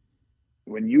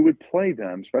when you would play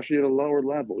them, especially at a lower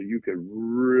level, you could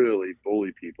really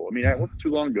bully people. I mean, it wasn't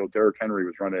too long ago, Derrick Henry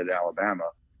was running at Alabama.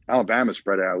 Alabama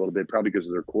spread out a little bit, probably because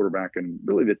of their quarterback. And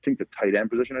really, I think the tight end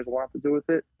position has a lot to do with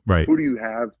it. Right. Who do you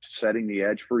have setting the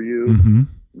edge for you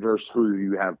versus who do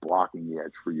you have blocking the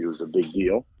edge for you is a big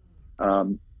deal.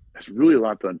 There's really a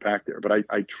lot to unpack there. But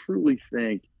I truly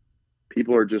think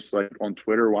people are just on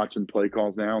Twitter watching play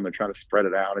calls now, and they're trying to spread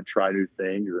it out and try new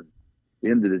things. And at the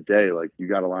end of the day, you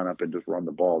got to line up and just run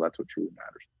the ball. That's what truly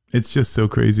matters. It's just so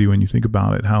crazy when you think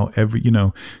about it, how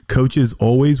coaches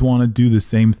always want to do the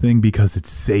same thing because it's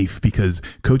safe, because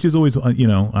coaches always,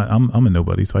 I'm a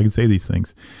nobody, so I can say these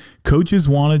things. Coaches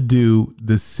want to do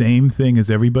the same thing as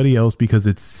everybody else because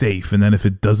it's safe. And then if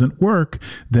it doesn't work,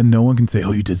 then no one can say,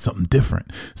 oh, you did something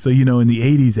different. So, you know, in the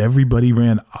 80s, everybody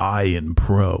ran I in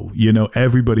pro. You know,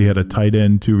 everybody had a tight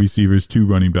end, 2 receivers, 2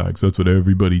 running backs. That's what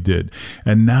everybody did.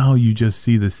 And now you just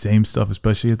see the same stuff,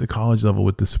 especially at the college level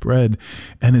with the spread.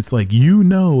 And it's like, you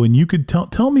know, and you could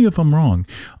tell me if I'm wrong.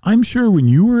 I'm sure when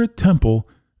you were at Temple,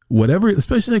 whatever,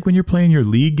 especially like when you're playing your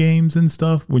league games and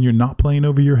stuff, when you're not playing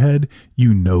over your head,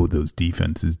 you know those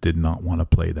defenses did not want to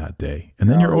play that day. And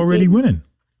then you're already winning.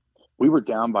 We were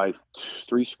down by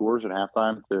 3 scores at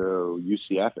halftime to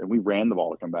UCF, and we ran the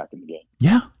ball to come back in the game.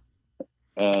 Yeah.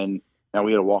 And now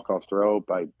we had a walk-off throw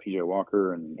by P.J.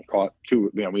 Walker, and caught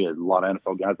 2. You know, we had a lot of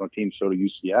NFL guys on the team, so did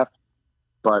UCF.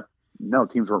 But no,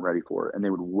 teams weren't ready for it, and they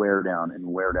would wear down and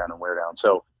wear down and wear down.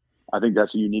 So I think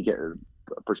that's a unique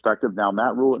perspective. Now,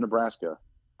 Matt Rule at Nebraska,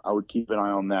 I would keep an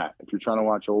eye on that. If you're trying to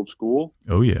watch old school,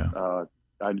 oh yeah,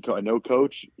 I know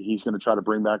Coach. He's going to try to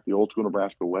bring back the old school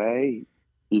Nebraska way.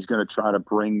 He's going to try to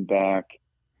bring back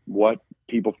what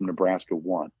people from Nebraska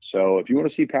want. So if you want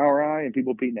to see Power Eye and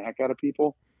people beating the heck out of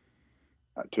people,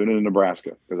 tune in to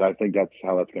Nebraska, because I think that's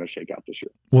how that's going to shake out this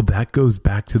year. Well, that goes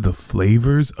back to the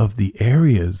flavors of the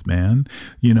areas, man.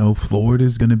 You know,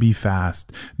 Florida's going to be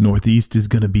fast. Northeast is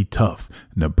going to be tough.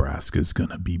 Nebraska's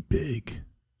going to be big.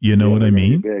 You know what I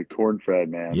mean? Big corn-fed,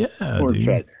 man. Yeah,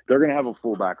 corn-fed. They're going to have a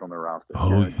fullback on their roster.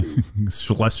 Oh,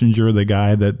 Schlesinger, the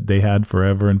guy that they had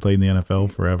forever and played in the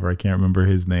NFL forever. I can't remember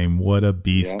his name. What a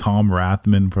beast. Yeah. Tom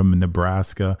Rathman from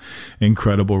Nebraska.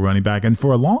 Incredible running back. And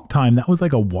for a long time, that was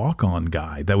like a walk-on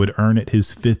guy that would earn it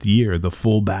his 5th year. The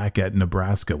fullback at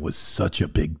Nebraska was such a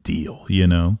big deal, you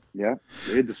know? Yeah.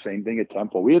 We had the same thing at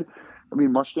Temple.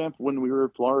 Muschamp, when we were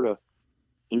in Florida,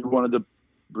 he wanted to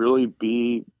really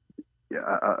be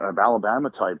of Alabama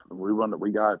type.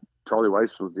 We got Charlie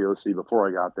Weiss was the OC before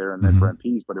I got there, and then Brent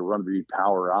Pease, but it wanted to be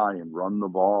Power Eye and run the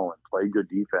ball and play good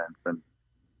defense.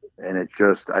 And it's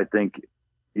just, I think,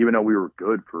 even though we were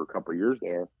good for a couple of years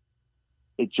there,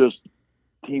 it just,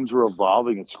 teams were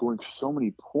evolving and scoring so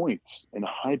many points and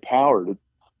high powered.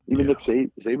 Even Nick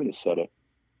Saban has said it.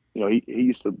 You know, he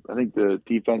used to, I think the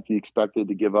defense he expected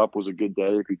to give up was a good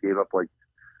day if he gave up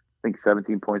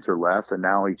 17 points or less, and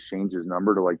now he changed his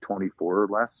number to 24 or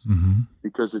less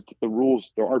because the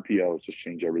rules, the RPOs just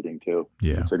change everything too.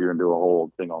 Yeah. So you're going to do a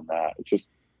whole thing on that. It's just,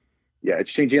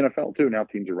 it's changing NFL too. Now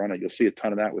teams are running. You'll see a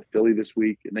ton of that with Philly this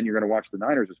week, and then you're going to watch the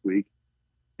Niners this week,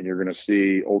 and you're going to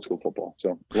see old school football.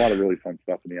 So a lot of really fun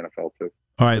stuff in the NFL too.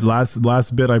 All right,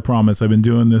 last bit, I promise. I've been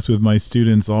doing this with my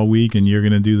students all week, and you're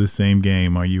going to do the same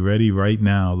game. Are you ready right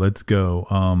now? Let's go.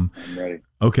 I'm ready.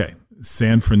 Okay.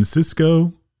 San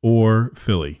Francisco or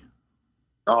Philly?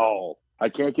 Oh, I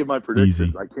can't give my predictions.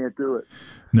 Easy. I can't do it.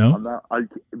 No? I'm not,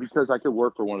 because I could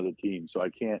work for one of the teams, so I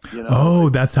can't, you know. Oh,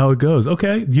 that's how it goes.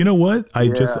 Okay. You know what? I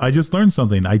just learned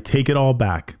something. I take it all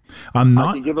back.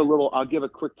 I'll give a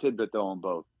quick tidbit though on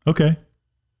both. Okay.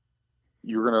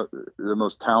 The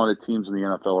most talented teams in the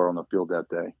NFL are on the field that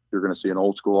day. You're going to see an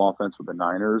old school offense with the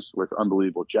Niners with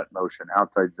unbelievable jet motion,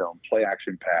 outside zone, play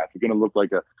action pass. It's going to look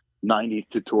like a 90s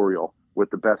tutorial with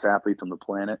the best athletes on the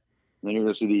planet. And then you're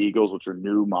going to see the Eagles, which are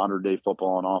new modern day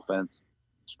football on offense,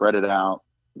 spread it out,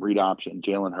 read option,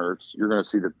 Jalen Hurts. You're going to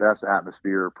see the best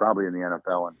atmosphere probably in the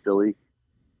NFL in Philly.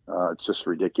 It's just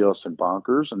ridiculous and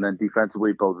bonkers. And then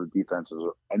defensively, both of the defenses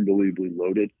are unbelievably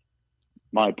loaded.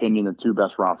 My opinion, the 2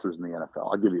 best rosters in the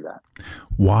NFL. I'll give you that.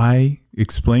 Why?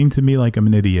 Explain to me like I'm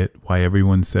an idiot why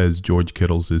everyone says George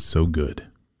Kittle's is so good.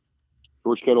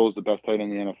 George Kittle is the best tight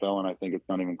end in the NFL, and I think it's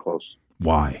not even close.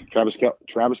 Why? Travis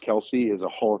Kelce is a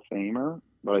Hall of Famer,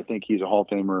 but I think he's a Hall of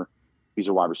Famer. He's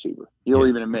a wide receiver. He'll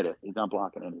even admit it. He's not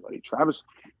blocking anybody.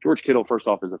 George Kittle, first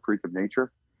off, is a freak of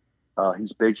nature.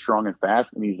 He's big, strong, and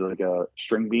fast, and he's like a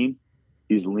string bean.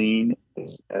 He's lean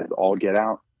as all get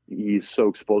out. He's so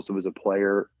explosive as a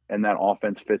player, and that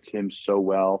offense fits him so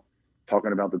well.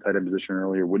 Talking about the tight end position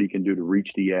earlier, what he can do to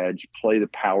reach the edge, play the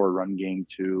power run game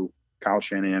too. Kyle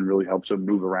Shanahan really helps him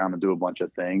move around and do a bunch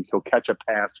of things. He'll catch a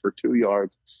pass for 2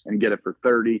 yards and get it for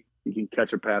 30. He can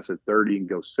catch a pass at 30 and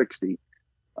go 60.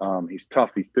 He's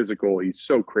tough. He's physical. He's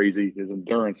so crazy. His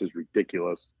endurance is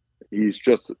ridiculous. He's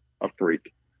just a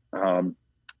freak and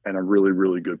a really,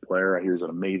 really good player. I hear he's an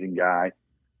amazing guy.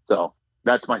 So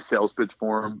that's my sales pitch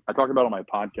for him. I talked about it on my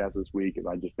podcast this week, and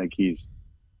I just think he's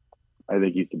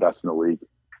the best in the league.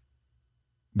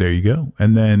 There you go.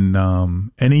 And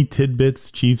then any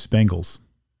tidbits, Chiefs, Bengals?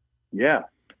 Yeah.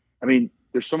 I mean,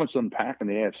 there's so much to unpack in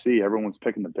the AFC. Everyone's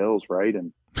picking the Bills, right?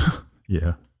 And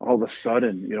yeah. all of a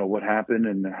sudden, what happened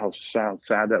and how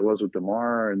sad that was with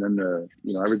DeMar, and then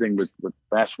everything with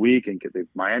last week, and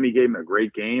Miami gave him a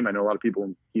great game. I know a lot of people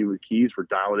in Keys were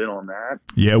dialed in on that.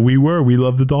 Yeah, we were. We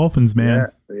love the Dolphins, man.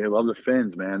 Yeah, they love the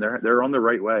Fins, man. They're on the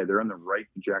right way. They're on the right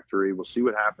trajectory. We'll see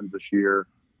what happens this year.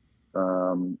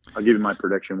 I'll give you my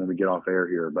prediction when we get off air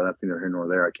here, but that's neither here nor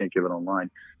there. I can't give it online.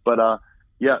 But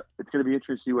yeah, it's going to be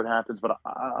interesting to see what happens. But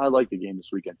I like the game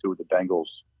this weekend too with the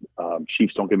Bengals.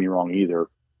 Chiefs, don't get me wrong either.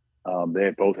 They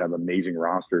both have amazing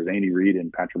rosters. Andy Reid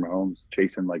and Patrick Mahomes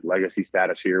chasing like legacy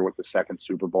status here with the second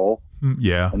Super Bowl.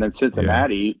 Yeah. And then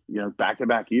Cincinnati,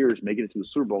 back-to-back years, making it to the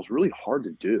Super Bowl is really hard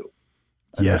to do.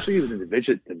 Yes. Especially in the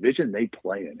division they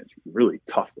play in is really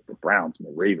tough with the Browns and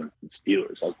the Ravens and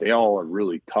Steelers. Like, they all are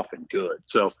really tough and good.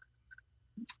 So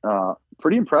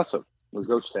pretty impressive with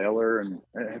Coach Taylor. And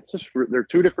it's just, they're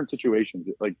two different situations.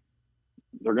 Like,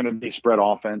 they're going to be spread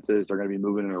offenses. They're going to be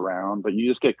moving it around, but you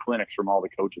just get clinics from all the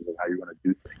coaches of how you're going to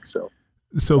do things. So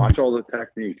watch all the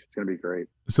techniques. It's going to be great.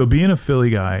 So being a Philly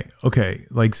guy, okay,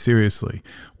 like seriously,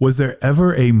 was there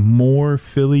ever a more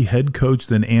Philly head coach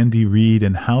than Andy Reid,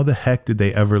 and how the heck did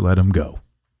they ever let him go?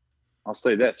 I'll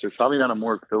say this. There's probably not a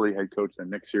more Philly head coach than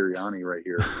Nick Sirianni right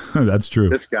here. That's true.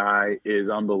 This guy is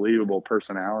unbelievable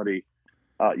personality.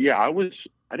 I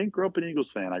didn't grow up an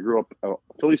Eagles fan. I grew up a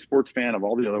Philly sports fan of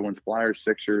all the other ones, Flyers,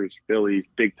 Sixers, Phillies,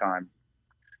 big time.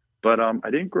 But I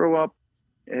didn't grow up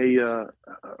a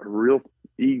real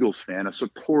Eagles fan, a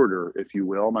supporter, if you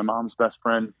will. My mom's best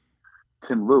friend,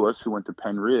 Tim Lewis, who went to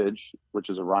Penn Ridge, which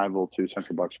is a rival to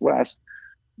Central Bucks West,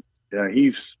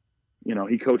 he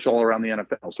coached all around the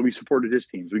NFL. So we supported his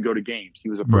teams. We go to games.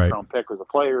 He was a first-round pick as a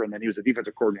player, and then he was a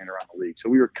defensive coordinator around the league. So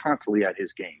we were constantly at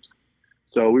his games.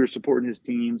 So we were supporting his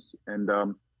teams, and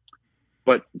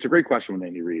but it's a great question with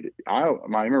Andy Reid. I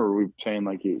remember we were saying,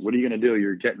 like, what are you going to do?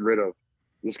 You're getting rid of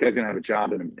this guy's going to have a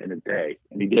job in a day,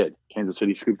 and he did. Kansas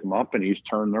City scooped him up, and he's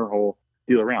turned their whole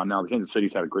deal around. Now, Kansas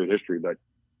City's had a great history, but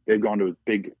they've gone to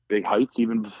big heights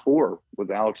even before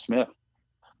with Alex Smith.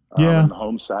 And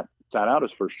Mahomes sat out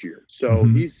his first year, so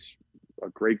he's a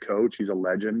great coach. He's a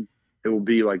legend. It will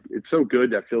be like, it's so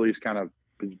good that Philly's kind of,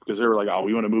 because they were like, oh,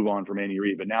 we want to move on from Andy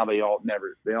Reid, but now they all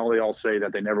say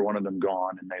that they never wanted him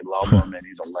gone, and they love him, and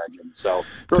he's a legend. So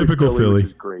typical Philly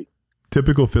is great.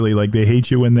 Typical Philly, like they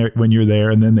hate you when you're there,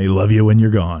 and then they love you when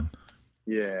you're gone.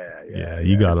 Yeah.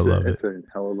 You gotta love it. It's a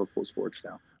hell of a full sports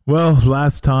now. Well,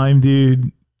 last time,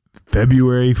 dude,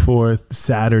 February 4th,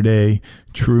 Saturday,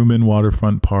 Truman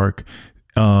Waterfront Park,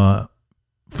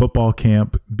 football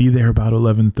camp. Be there about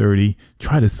 11:30.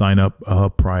 Try to sign up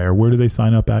prior. Where do they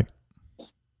sign up at?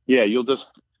 Yeah, you'll just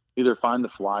either find the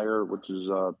flyer, which has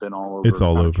been all over. It's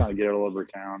all over. Trying to get it all over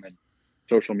town and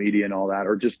social media and all that,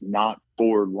 or just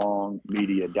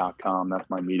notforlongmedia.com. That's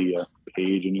my media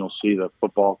page, and you'll see the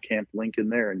football camp link in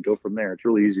there and go from there. It's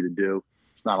really easy to do.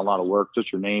 It's not a lot of work.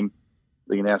 Just your name.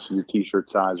 They can ask for your T-shirt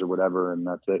size or whatever, and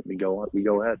that's it. We go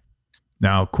ahead.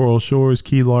 Now, Coral Shores,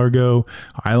 Key Largo,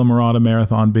 Isla Mirada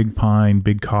Marathon, Big Pine,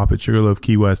 Big Cop at Sugarloaf,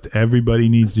 Key West. Everybody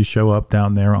needs to show up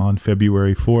down there on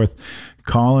February 4th.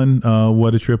 Colin,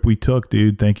 what a trip we took,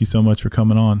 dude. Thank you so much for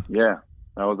coming on. Yeah,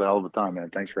 that was a hell of a time, man.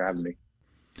 Thanks for having me.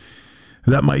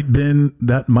 That might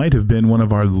have been one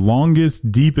of our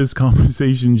longest, deepest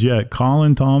conversations yet.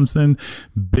 Colin Thompson,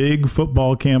 big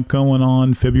football camp going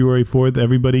on February 4th.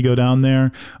 Everybody go down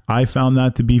there. I found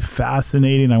that to be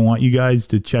fascinating. I want you guys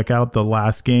to check out the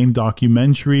Last Game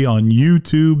documentary on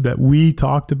YouTube that we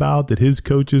talked about, that his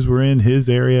coaches were in his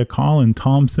area. Colin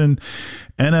Thompson,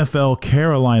 NFL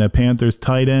Carolina Panthers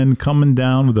tight end, coming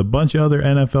down with a bunch of other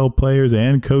NFL players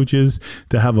and coaches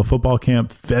to have a football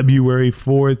camp February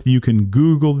 4th. You can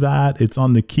Google that. It's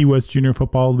on the Key West Junior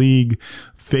Football League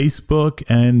Facebook,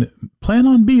 and plan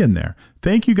on being there.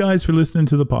 Thank you guys for listening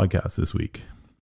to the podcast this week.